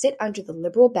eager to sit under the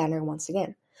Liberal banner once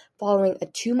again, following a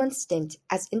 2-month stint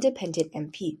as independent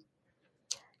MP.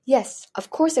 Yes, of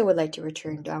course I would like to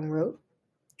return, Dong wrote.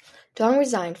 Dong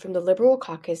resigned from the Liberal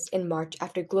caucus in March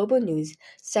after Global News,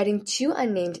 citing 2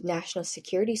 unnamed national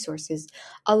security sources,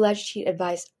 alleged he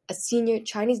advised a senior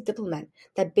Chinese diplomat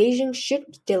that Beijing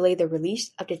should delay the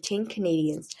release of detained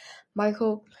Canadians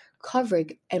Michael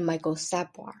Kovrig and Michael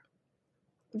Sapwar.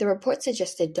 The report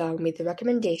suggested Dong made the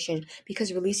recommendation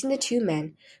because releasing the 2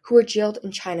 men, who were jailed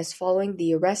in China following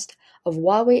the arrest of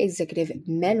Huawei executive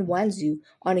Meng Wanzhou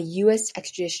on a U.S.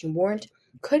 extradition warrant,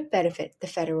 could benefit the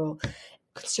federal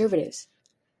Conservatives.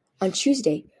 On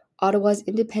Tuesday, Ottawa's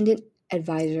independent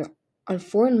advisor on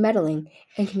foreign meddling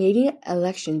and Canadian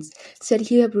elections said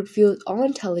he had revealed all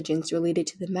intelligence related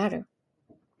to the matter.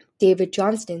 David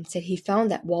Johnston said he found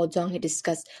that while Dong had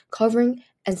discussed covering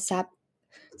and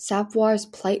Sapwar's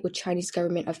plight with Chinese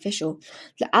government officials,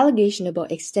 the allegation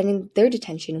about extending their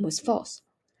detention was false.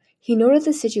 He noted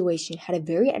the situation had a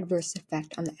very adverse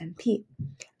effect on the MP,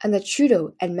 and that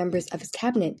Trudeau and members of his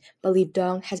cabinet believe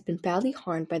Dong has been badly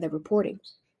harmed by the reporting.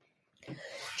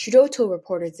 Trudeau told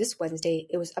reporters this Wednesday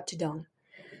it was up to Dong,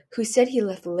 who said he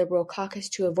left the Liberal caucus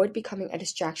to avoid becoming a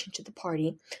distraction to the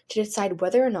party, to decide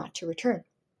whether or not to return.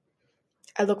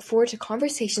 I look forward to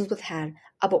conversations with Han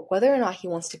about whether or not he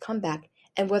wants to come back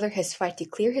and whether his fight to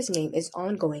clear his name is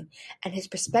ongoing and his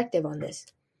perspective on this,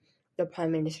 the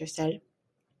Prime Minister said.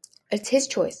 It's his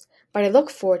choice, but I look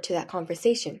forward to that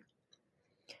conversation.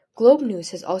 Globe News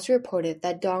has also reported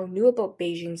that Dong knew about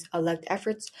Beijing's alleged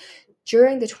efforts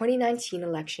during the 2019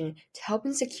 election to help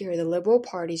him secure the Liberal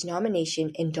Party's nomination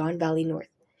in Don Valley North,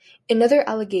 another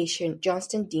allegation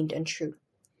Johnston deemed untrue.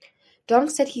 Dong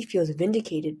said he feels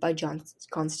vindicated by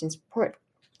Johnston's report,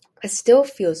 but still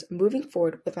feels moving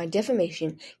forward with my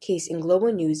defamation case in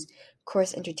Global News,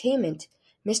 Chorus Entertainment,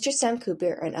 Mr. Sam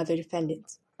Cooper, and other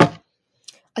defendants.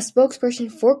 A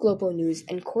spokesperson for Global News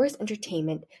and Chorus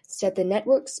Entertainment said the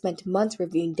network spent months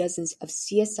reviewing dozens of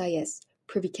CSIS,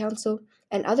 Privy Council,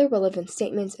 and other relevant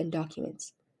statements and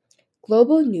documents.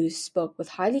 Global News spoke with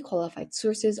highly qualified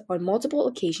sources on multiple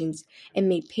occasions and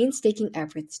made painstaking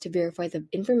efforts to verify the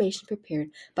information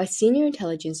prepared by senior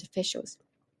intelligence officials,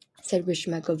 said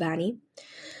Rishma Govani.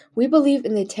 We believe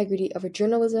in the integrity of our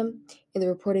journalism in the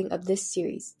reporting of this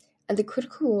series, and the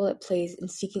critical role it plays in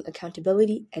seeking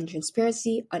accountability and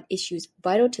transparency on issues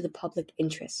vital to the public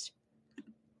interest.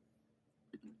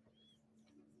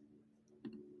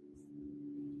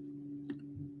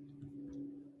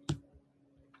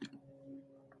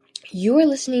 You are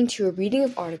listening to a reading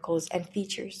of articles and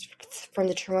features from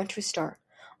the Toronto Star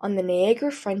on the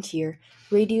Niagara Frontier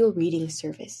Radio Reading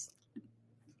Service.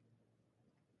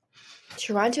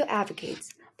 Toronto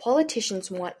advocates. Politicians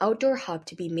want outdoor hub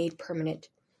to be made permanent.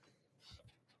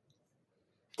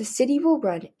 The city will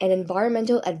run an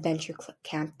environmental adventure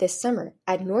camp this summer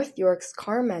at North York's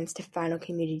Carmen Stefano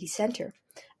Community Center,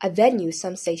 a venue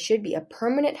some say should be a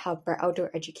permanent hub for outdoor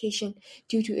education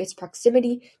due to its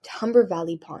proximity to Humber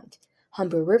Valley Pond,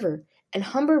 Humber River, and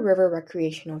Humber River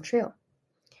Recreational Trail.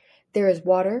 There is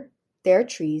water, there are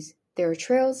trees, there are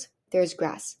trails, there is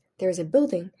grass, there is a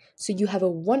building, so you have a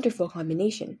wonderful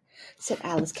combination, said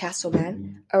Alice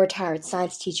Castleman, a retired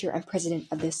science teacher and president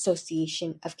of the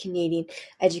Association of Canadian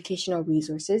Educational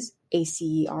Resources,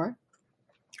 ACER.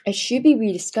 It should be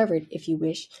rediscovered, if you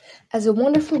wish, as a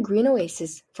wonderful green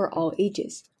oasis for all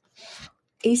ages.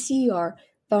 ACER,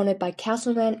 founded by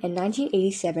Castleman in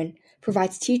 1987,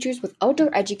 provides teachers with outdoor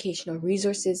educational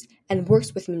resources and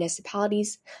works with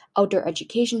municipalities, outdoor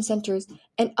education centers,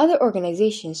 and other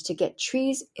organizations to get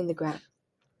trees in the ground.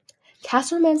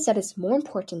 Castleman said it's more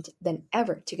important than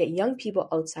ever to get young people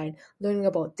outside learning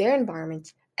about their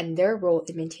environment and their role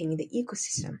in maintaining the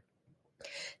ecosystem.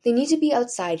 They need to be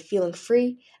outside feeling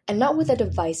free and not with a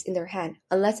device in their hand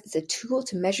unless it's a tool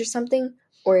to measure something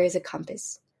or is a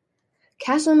compass.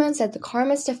 Castleman said the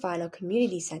Carmen Stefano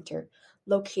Community Center,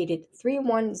 located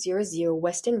 3100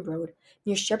 Weston Road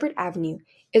near Shepherd Avenue,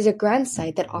 is a grand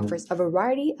site that offers a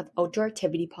variety of outdoor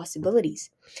activity possibilities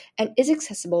and is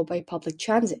accessible by public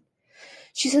transit.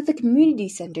 She said the community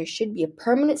center should be a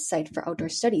permanent site for outdoor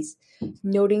studies,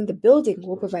 noting the building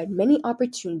will provide many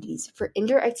opportunities for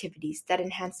indoor activities that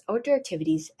enhance outdoor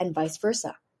activities and vice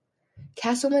versa.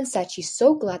 Castleman said she's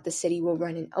so glad the city will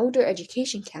run an outdoor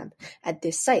education camp at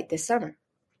this site this summer,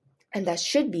 and that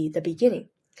should be the beginning.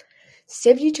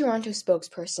 Save Toronto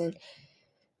spokesperson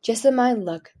Jessamine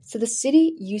Luck said the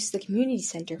city used the community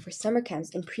center for summer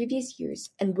camps in previous years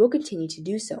and will continue to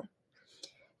do so.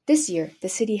 This year, the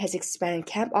city has expanded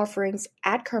camp offerings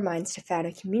at Carmine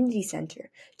Stefano Community Center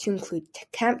to include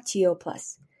Camp TO+,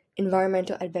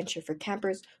 environmental adventure for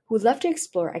campers who love to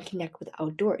explore and connect with the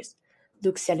outdoors,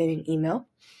 Luke said in an email.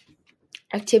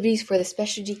 Activities for the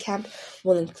specialty camp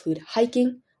will include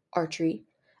hiking, archery,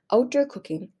 outdoor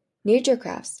cooking, nature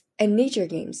crafts, and nature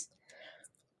games,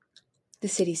 the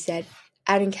city said,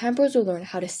 adding campers will learn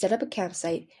how to set up a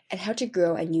campsite and how to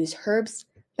grow and use herbs,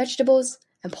 vegetables,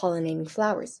 and pollinating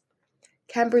flowers.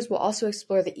 Campers will also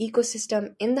explore the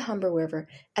ecosystem in the Humber River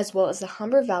as well as the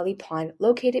Humber Valley Pond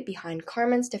located behind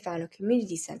Carmen Stefano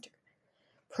Community Center.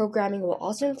 Programming will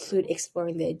also include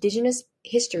exploring the Indigenous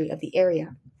history of the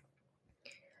area.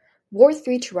 Ward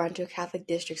 3 Toronto Catholic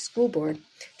District School Board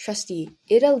trustee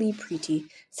Ida Lee Preety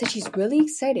said she's really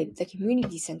excited the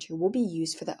community center will be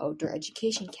used for the outdoor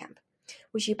education camp,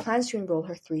 which she plans to enroll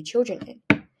her 3 children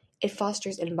in. It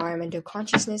fosters environmental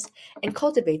consciousness and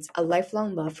cultivates a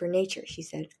lifelong love for nature, she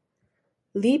said.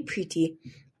 Lee Preety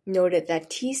noted that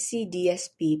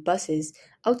TCDSB buses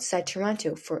outside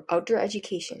Toronto for outdoor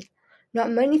education.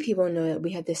 Not many people know that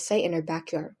we have this site in our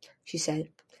backyard, she said.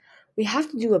 We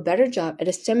have to do a better job at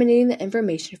disseminating the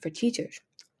information for teachers.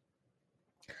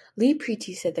 Lee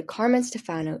Preety said that Carmen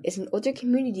Stefano is an older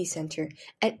community center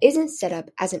and isn't set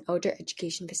up as an outdoor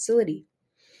education facility.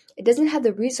 It doesn't have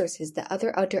the resources that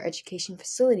other outdoor education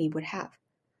facility would have.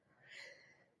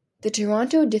 The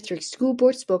Toronto District School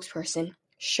Board spokesperson,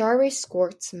 Shari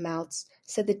Swartz-Maltz,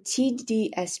 said the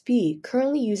TDSB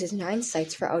currently uses 9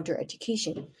 sites for outdoor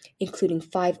education, including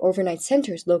 5 overnight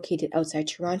centers located outside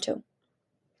Toronto.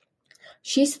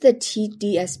 She said the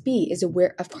TDSB is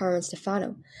aware of Carmen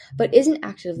Stefano, but isn't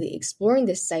actively exploring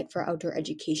this site for outdoor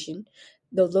education,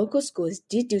 though local schools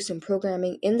did do some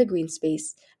programming in the green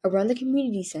space around the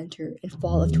community center in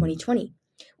fall of 2020,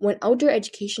 when outdoor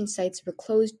education sites were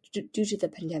closed due to the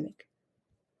pandemic.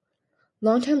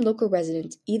 Longtime local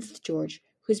resident Edith George,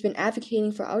 who's been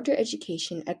advocating for outdoor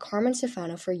education at Carmen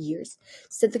Stefano for years,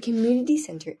 said the community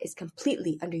center is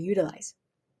completely underutilized.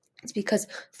 It's because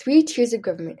 3 tiers of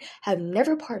government have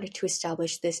never partnered to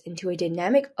establish this into a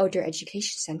dynamic outdoor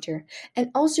education center, and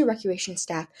also recreation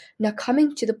staff now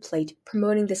coming to the plate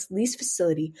promoting this leased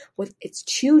facility with its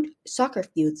 2 soccer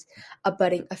fields,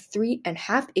 abutting a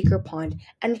 3.5-acre pond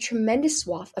and a tremendous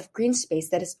swath of green space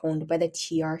that is owned by the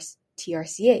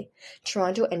TRCA,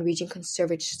 Toronto and Region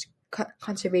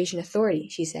Conservation Authority,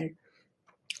 she said.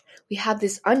 We have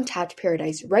this untapped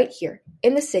paradise right here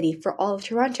in the city for all of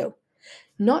Toronto.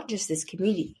 Not just this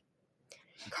community.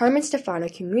 Carmen Stefano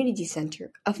Community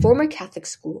Center, a former Catholic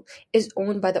school, is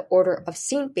owned by the Order of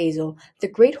St. Basil, the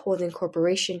Great Holding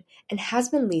Corporation, and has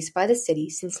been leased by the city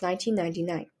since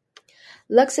 1999.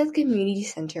 Luxeth Community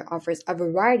Center offers a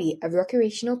variety of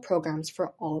recreational programs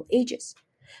for all ages.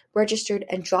 Registered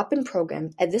and drop-in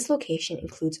programs at this location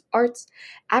includes arts,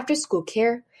 after-school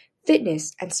care,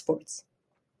 fitness, and sports.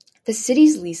 The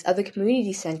city's lease of the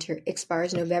community center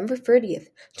expires November 30th,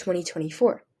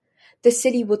 2024. The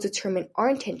city will determine our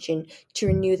intention to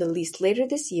renew the lease later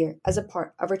this year as a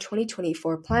part of our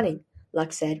 2024 planning,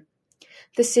 Luck said.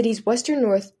 The city's Western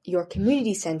North York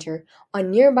Community Center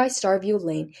on nearby Starview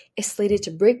Lane is slated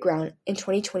to break ground in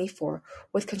 2024,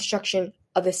 with construction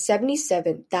of the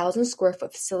 77,000 square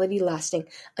foot facility lasting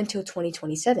until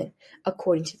 2027,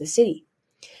 according to the city.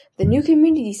 The new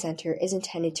community center is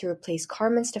intended to replace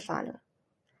Carmen Stefano.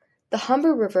 The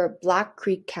Humber River Black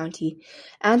Creek County,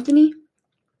 Anthony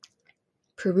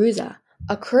Peruzza,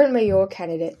 a current mayoral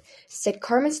candidate, said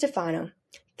Carmen Stefano,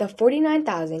 the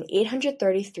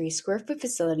 49,833 square foot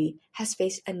facility, has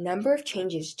faced a number of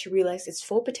changes to realize its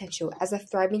full potential as a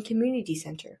thriving community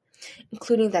center,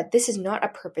 including that this is not a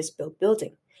purpose-built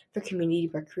building for community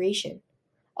recreation.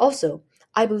 Also,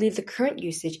 I believe the current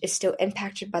usage is still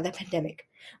impacted by the pandemic,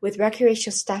 with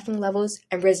recreational staffing levels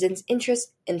and residents'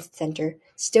 interest in the center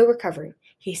still recovering,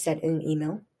 he said in an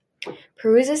email.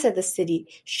 Peruzza said the city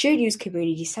should use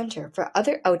community center for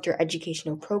other outdoor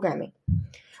educational programming.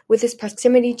 With its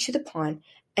proximity to the pond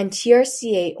and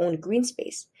TRCA-owned green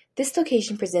space, this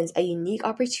location presents a unique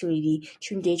opportunity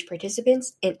to engage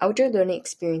participants in outdoor learning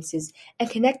experiences and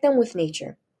connect them with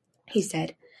nature, he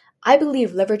said. I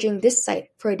believe leveraging this site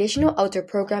for additional outdoor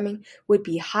programming would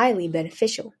be highly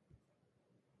beneficial.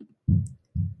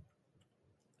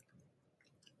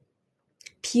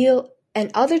 Peel and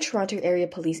other Toronto area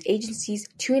police agencies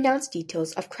to announce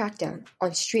details of crackdown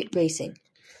on street racing.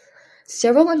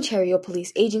 Several Ontario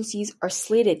police agencies are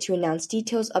slated to announce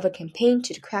details of a campaign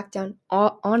to crack down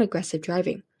on aggressive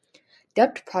driving.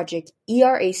 Dubbed Project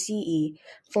ERACE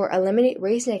for Eliminate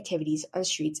Racing Activities on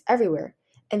Streets Everywhere,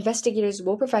 investigators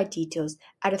will provide details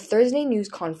at a Thursday news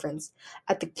conference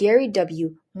at the Gary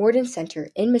W. Morden Center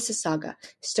in Mississauga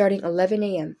starting 11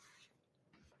 a.m.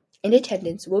 In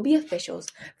attendance will be officials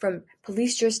from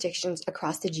police jurisdictions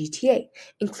across the GTA,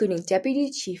 including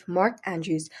Deputy Chief Mark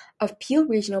Andrews of Peel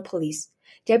Regional Police,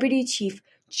 Deputy Chief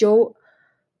Joe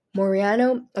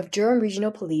Moriano of Durham Regional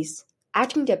Police,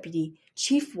 Acting Deputy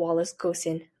Chief Wallace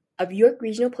Gosin of York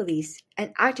Regional Police,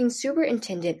 and Acting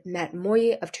Superintendent Matt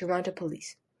Moye of Toronto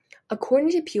Police.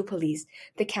 According to Peel Police,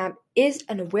 the camp is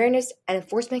an awareness and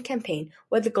enforcement campaign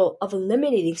with the goal of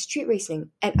eliminating street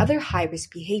racing and other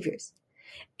high-risk behaviors.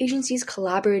 Agencies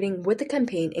collaborating with the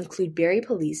campaign include Barrie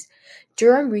Police,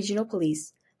 Durham Regional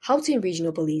Police, Halton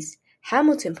Regional Police,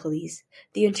 Hamilton Police,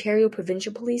 the Ontario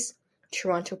Provincial Police,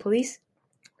 Toronto Police,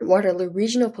 Waterloo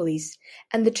Regional Police,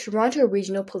 and the Toronto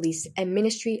Regional Police and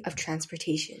Ministry of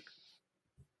Transportation.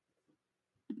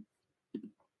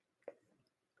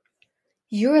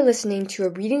 You are listening to a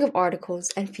reading of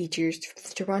articles and features from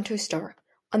the Toronto Star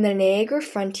on the Niagara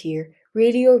Frontier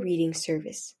Radio Reading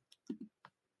Service.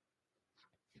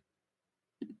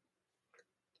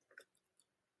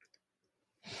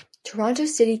 Toronto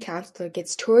City Councillor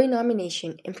gets Tory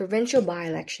nomination in provincial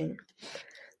by-election.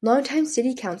 Longtime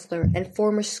City Councillor and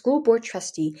former school board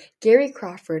trustee Gary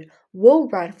Crawford will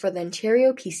run for the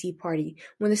Ontario PC Party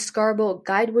when the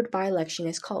Scarborough-Guildwood by-election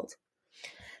is called.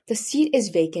 The seat is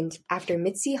vacant after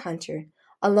Mitzi Hunter,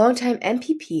 a longtime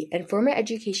MPP and former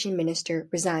education minister,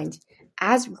 resigned,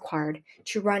 as required,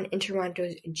 to run in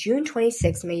Toronto's June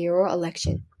 26 mayoral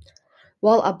election.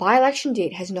 While a by-election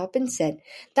date has not been set,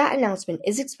 that announcement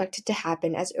is expected to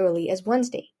happen as early as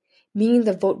Wednesday, meaning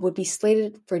the vote would be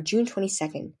slated for June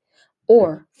 22nd,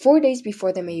 or 4 days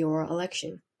before the mayoral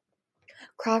election.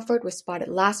 Crawford was spotted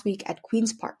last week at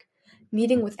Queen's Park,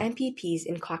 meeting with MPPs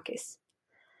in caucus.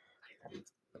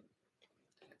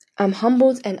 I'm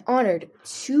humbled and honoured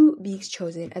to be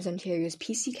chosen as Ontario's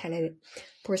PC candidate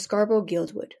for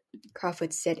Scarborough-Guildwood,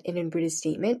 Crawford said in a written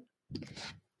statement.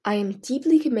 I am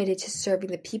deeply committed to serving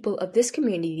the people of this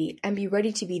community and be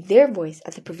ready to be their voice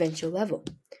at the provincial level.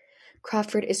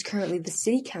 Crawford is currently the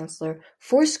city councillor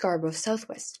for Scarborough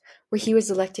Southwest, where he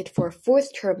was elected for a fourth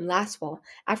term last fall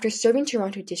after serving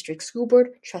Toronto District School Board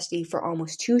trustee for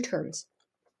almost 2 terms.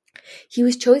 He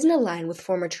was chosen aligned with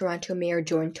former Toronto Mayor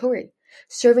Jordan Tory,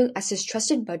 serving as his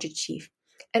trusted budget chief,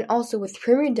 and also with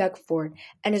Premier Doug Ford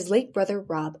and his late brother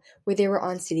Rob, where they were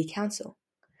on city council.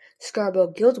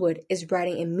 Scarborough-Guildwood is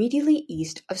riding immediately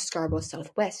east of Scarborough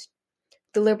Southwest.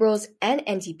 The Liberals and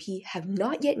NDP have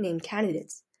not yet named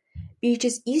candidates.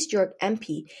 Beach's East York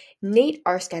MP Nate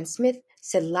Arscan-Smith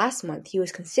said last month he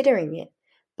was considering it,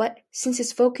 but since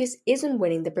his focus is on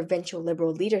winning the provincial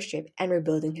Liberal leadership and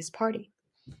rebuilding his party.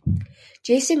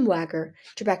 Jason Wagger,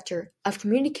 Director of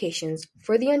Communications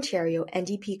for the Ontario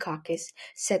NDP caucus,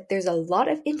 said there's a lot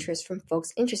of interest from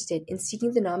folks interested in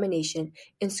seeking the nomination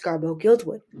in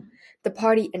Scarborough-Guildwood. The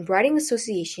party and Riding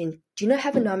Association do not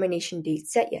have a nomination date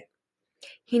set yet.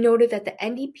 He noted that the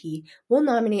NDP will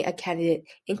nominate a candidate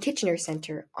in Kitchener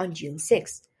Centre on June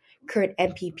 6. Current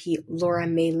MPP Laura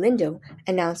May Lindo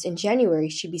announced in January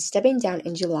she'd be stepping down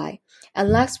in July, and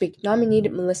last week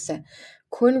nominated Melissa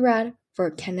Conrad for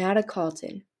Canada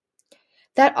Carleton.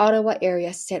 That Ottawa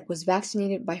area seat was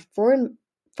vaccinated by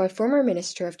former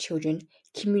Minister of Children,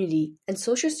 Community and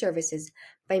Social Services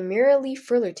by Mary-Lee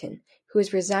Fullerton, who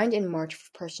has resigned in March for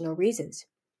personal reasons.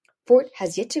 Fort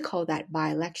has yet to call that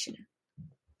by-election.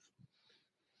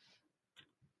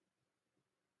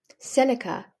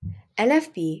 Seneca,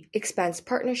 NFB expands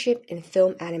partnership in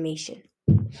film animation.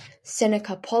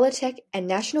 Seneca Polytech and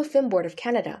National Film Board of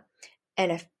Canada,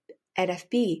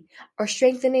 NFB, are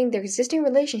strengthening their existing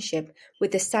relationship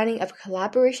with the signing of a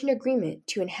collaboration agreement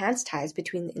to enhance ties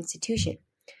between the institution.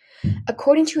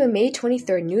 According to a May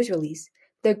 23rd news release,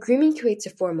 the agreement creates a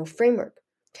formal framework,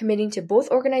 committing to both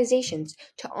organizations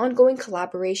to ongoing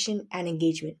collaboration and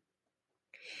engagement.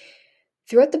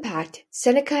 Throughout the pact,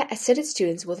 Seneca has set its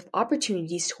students with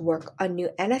opportunities to work on new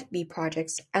NFB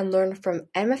projects and learn from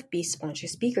NFB-sponsored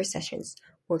speaker sessions,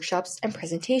 workshops, and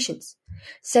presentations.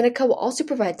 Seneca will also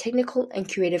provide technical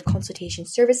and creative consultation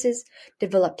services,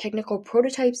 develop technical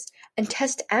prototypes, and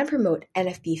test and promote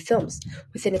NFB films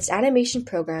within its animation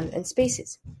programs and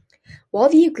spaces. While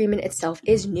the agreement itself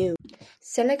is new,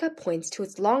 Seneca points to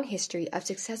its long history of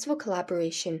successful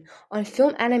collaboration on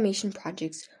film animation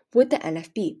projects with the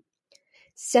NFB.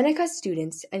 Seneca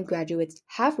students and graduates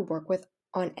have worked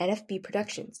on NFB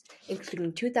productions,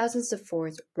 including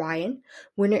 2004's Ryan,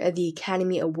 winner of the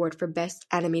Academy Award for Best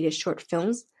Animated Short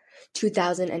Films,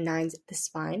 2009's The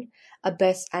Spine, a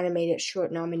Best Animated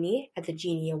Short nominee at the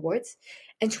Genie Awards,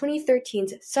 and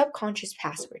 2013's Subconscious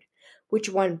Password, which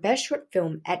won Best Short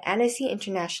Film at Annecy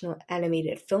International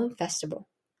Animated Film Festival.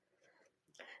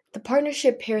 The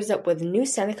partnership pairs up with the new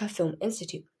Seneca Film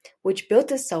Institute, which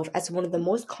built itself as one of the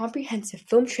most comprehensive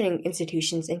film training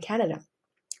institutions in Canada,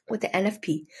 with the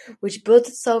NFP, which built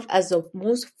itself as the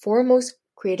foremost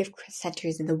creative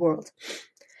centers in the world.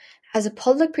 As a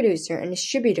public producer and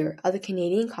distributor of the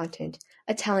Canadian content,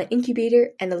 a talent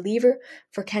incubator, and a lever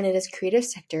for Canada's creative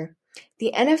sector,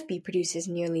 the NFB produces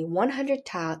nearly 100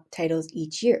 titles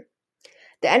each year.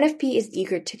 The NFB is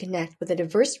eager to connect with a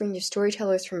diverse range of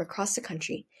storytellers from across the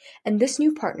country, and this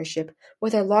new partnership,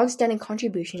 with our long-standing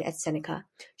contribution at Seneca,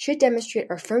 should demonstrate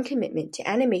our firm commitment to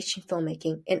animation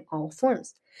filmmaking in all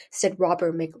forms, said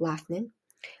Robert McLaughlin,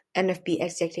 NFB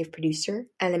executive producer,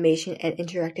 animation and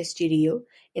interactive studio,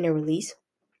 in a release.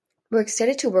 We're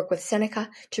excited to work with Seneca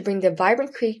to bring the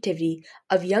vibrant creativity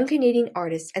of young Canadian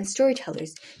artists and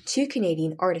storytellers to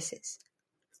Canadian artists.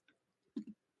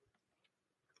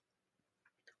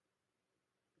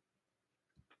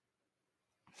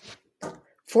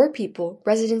 Four people,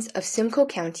 residents of Simcoe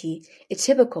County,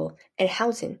 Etobicoke, and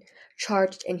Halton,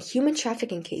 charged in human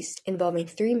trafficking case involving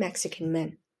 3 Mexican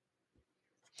men.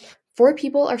 4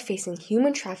 people are facing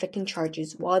human trafficking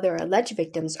charges while their alleged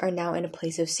victims are now in a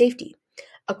place of safety,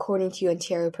 according to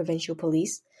Ontario Provincial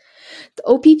Police. The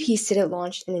OPP said it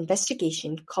launched an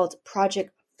investigation called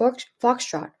Project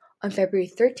Foxtrot on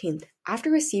February 13th after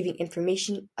receiving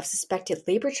information of suspected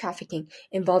labor trafficking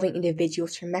involving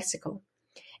individuals from Mexico.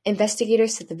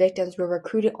 Investigators said the victims were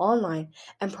recruited online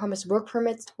and promised work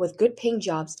permits with good-paying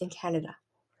jobs in Canada.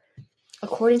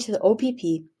 According to the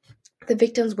OPP, the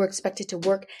victims were expected to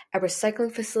work at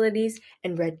recycling facilities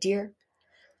in Red Deer,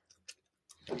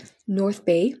 North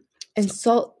Bay, and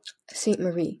Sault Ste.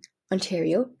 Marie,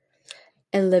 Ontario,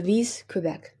 and Lévis,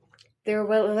 Quebec. They were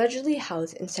allegedly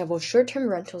housed in several short-term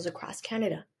rentals across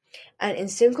Canada and in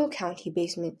Simcoe County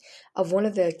basement of one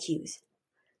of the accused.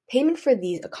 Payment for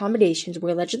these accommodations were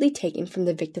allegedly taken from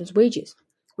the victims' wages,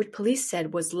 which police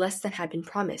said was less than had been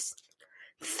promised.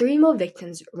 3 male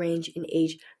victims range in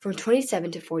age from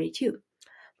 27 to 42.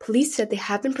 Police said they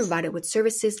have been provided with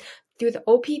services through the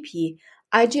OPP,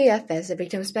 IJFS, a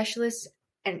victim specialist,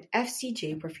 and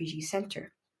FCJ Refugee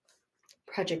Center.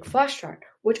 Project Foxtrot,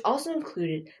 which also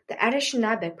included the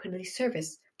Anishinaabe Police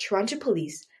Service, Toronto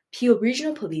Police, Peel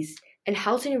Regional Police, and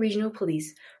Halton Regional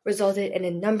Police, resulted in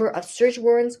a number of search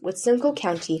warrants with Simcoe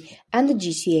County and the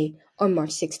GTA on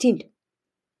March 16th.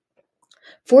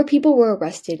 4 people were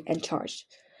arrested and charged.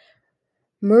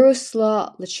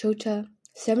 Miroslav Lachota,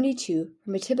 72,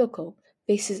 from Etobicoke,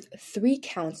 faces 3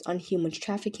 counts on human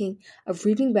trafficking of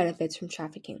reaping benefits from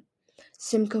trafficking.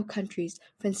 Simcoe County's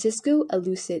Francisco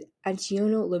Elucid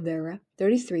Antiono Rivera,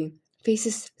 33,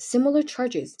 faces similar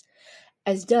charges,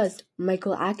 as does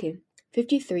Michael Akin,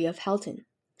 53, of Halton.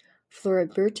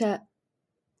 Floriberta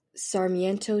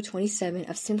Sarmiento, 27,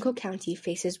 of Simcoe County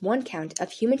faces 1 count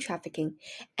of human trafficking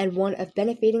and 1 of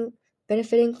benefiting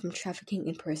from trafficking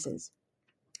in persons.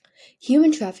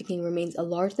 human trafficking remains a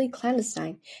largely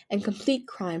clandestine and complete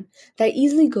crime that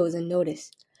easily goes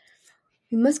unnoticed.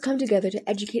 We must come together to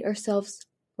educate ourselves,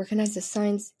 recognize the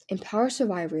signs, empower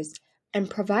survivors, and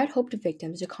provide hope to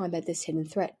victims to combat this hidden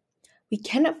threat. We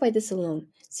cannot fight this alone,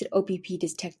 said OPP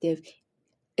Detective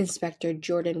Inspector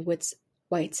Jordan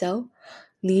Whitesell,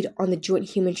 lead on the joint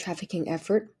human trafficking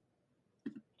effort.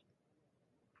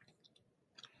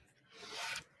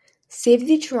 Save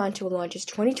the Toronto launches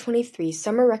 2023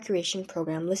 Summer Recreation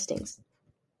Program listings.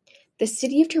 The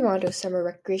City of Toronto summer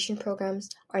recreation programs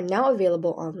are now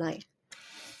available online.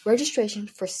 Registration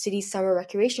for City summer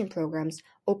recreation programs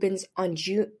opens on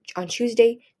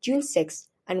Tuesday, June 6th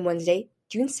and Wednesday,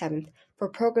 June 7th for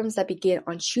programs that begin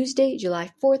on Tuesday, July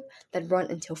 4th that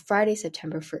run until Friday,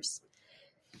 September 1st.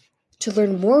 To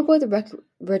learn more about the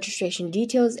registration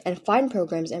details and find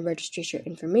programs and registration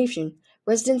information,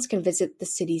 residents can visit the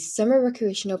city's Summer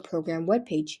Recreational Program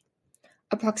webpage.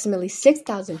 Approximately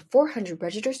 6,400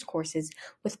 registered courses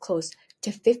with close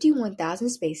to 51,000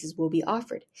 spaces will be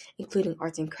offered, including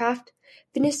arts and craft,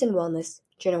 fitness and wellness,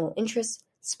 general interests,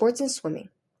 sports and swimming.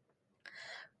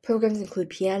 Programs include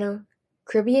piano,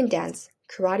 Caribbean dance,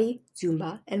 karate,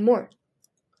 Zumba, and more.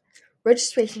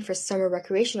 Registration for summer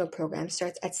recreational programs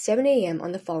starts at 7 a.m.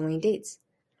 on the following dates.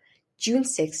 June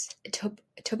 6th,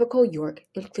 Etobicoke York,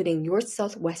 including York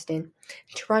South-Weston,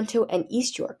 Toronto, and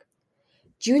East York.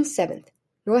 June 7th,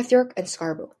 North York and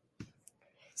Scarborough.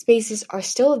 Spaces are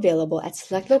still available at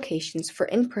select locations for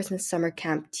in-person summer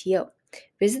camp TO.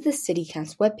 Visit the City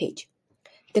Camp's webpage.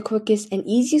 The quickest and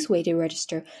easiest way to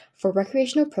register for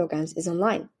recreational programs is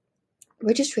online.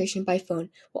 Registration by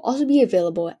phone will also be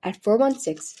available at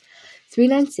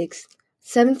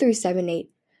 416-396-7378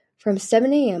 from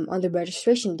 7 a.m. on the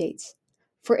registration dates.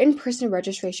 For in-person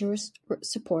registration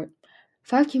support,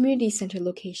 5 community center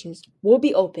locations will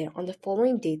be open on the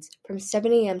following dates from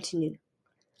 7 a.m. to noon.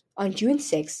 On June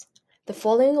 6th, the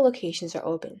following locations are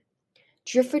open: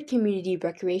 Driftwood Community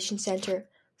Recreation Center,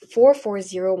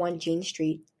 4401 Jane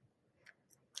Street;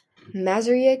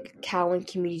 Masaryk Cowan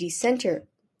Community Center,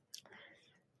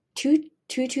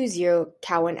 220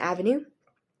 Cowan Avenue;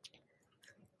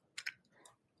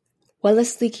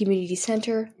 Wellesley Community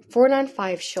Center,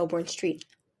 495 Shelbourne Street.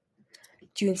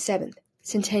 June 7th,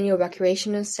 Centennial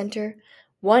Recreational Center,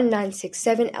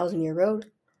 1967 Ellesmere Road;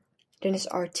 Dennis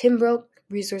R. Timbrook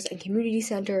Resource and Community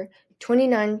Center,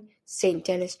 29 St.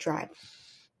 Denis Drive.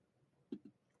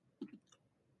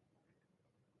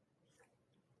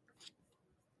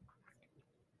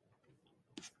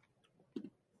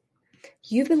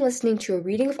 You've been listening to a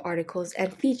reading of articles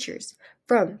and features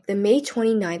from the May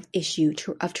 29th issue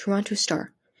of Toronto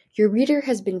Star. Your reader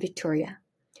has been Victoria.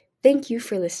 Thank you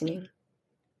for listening.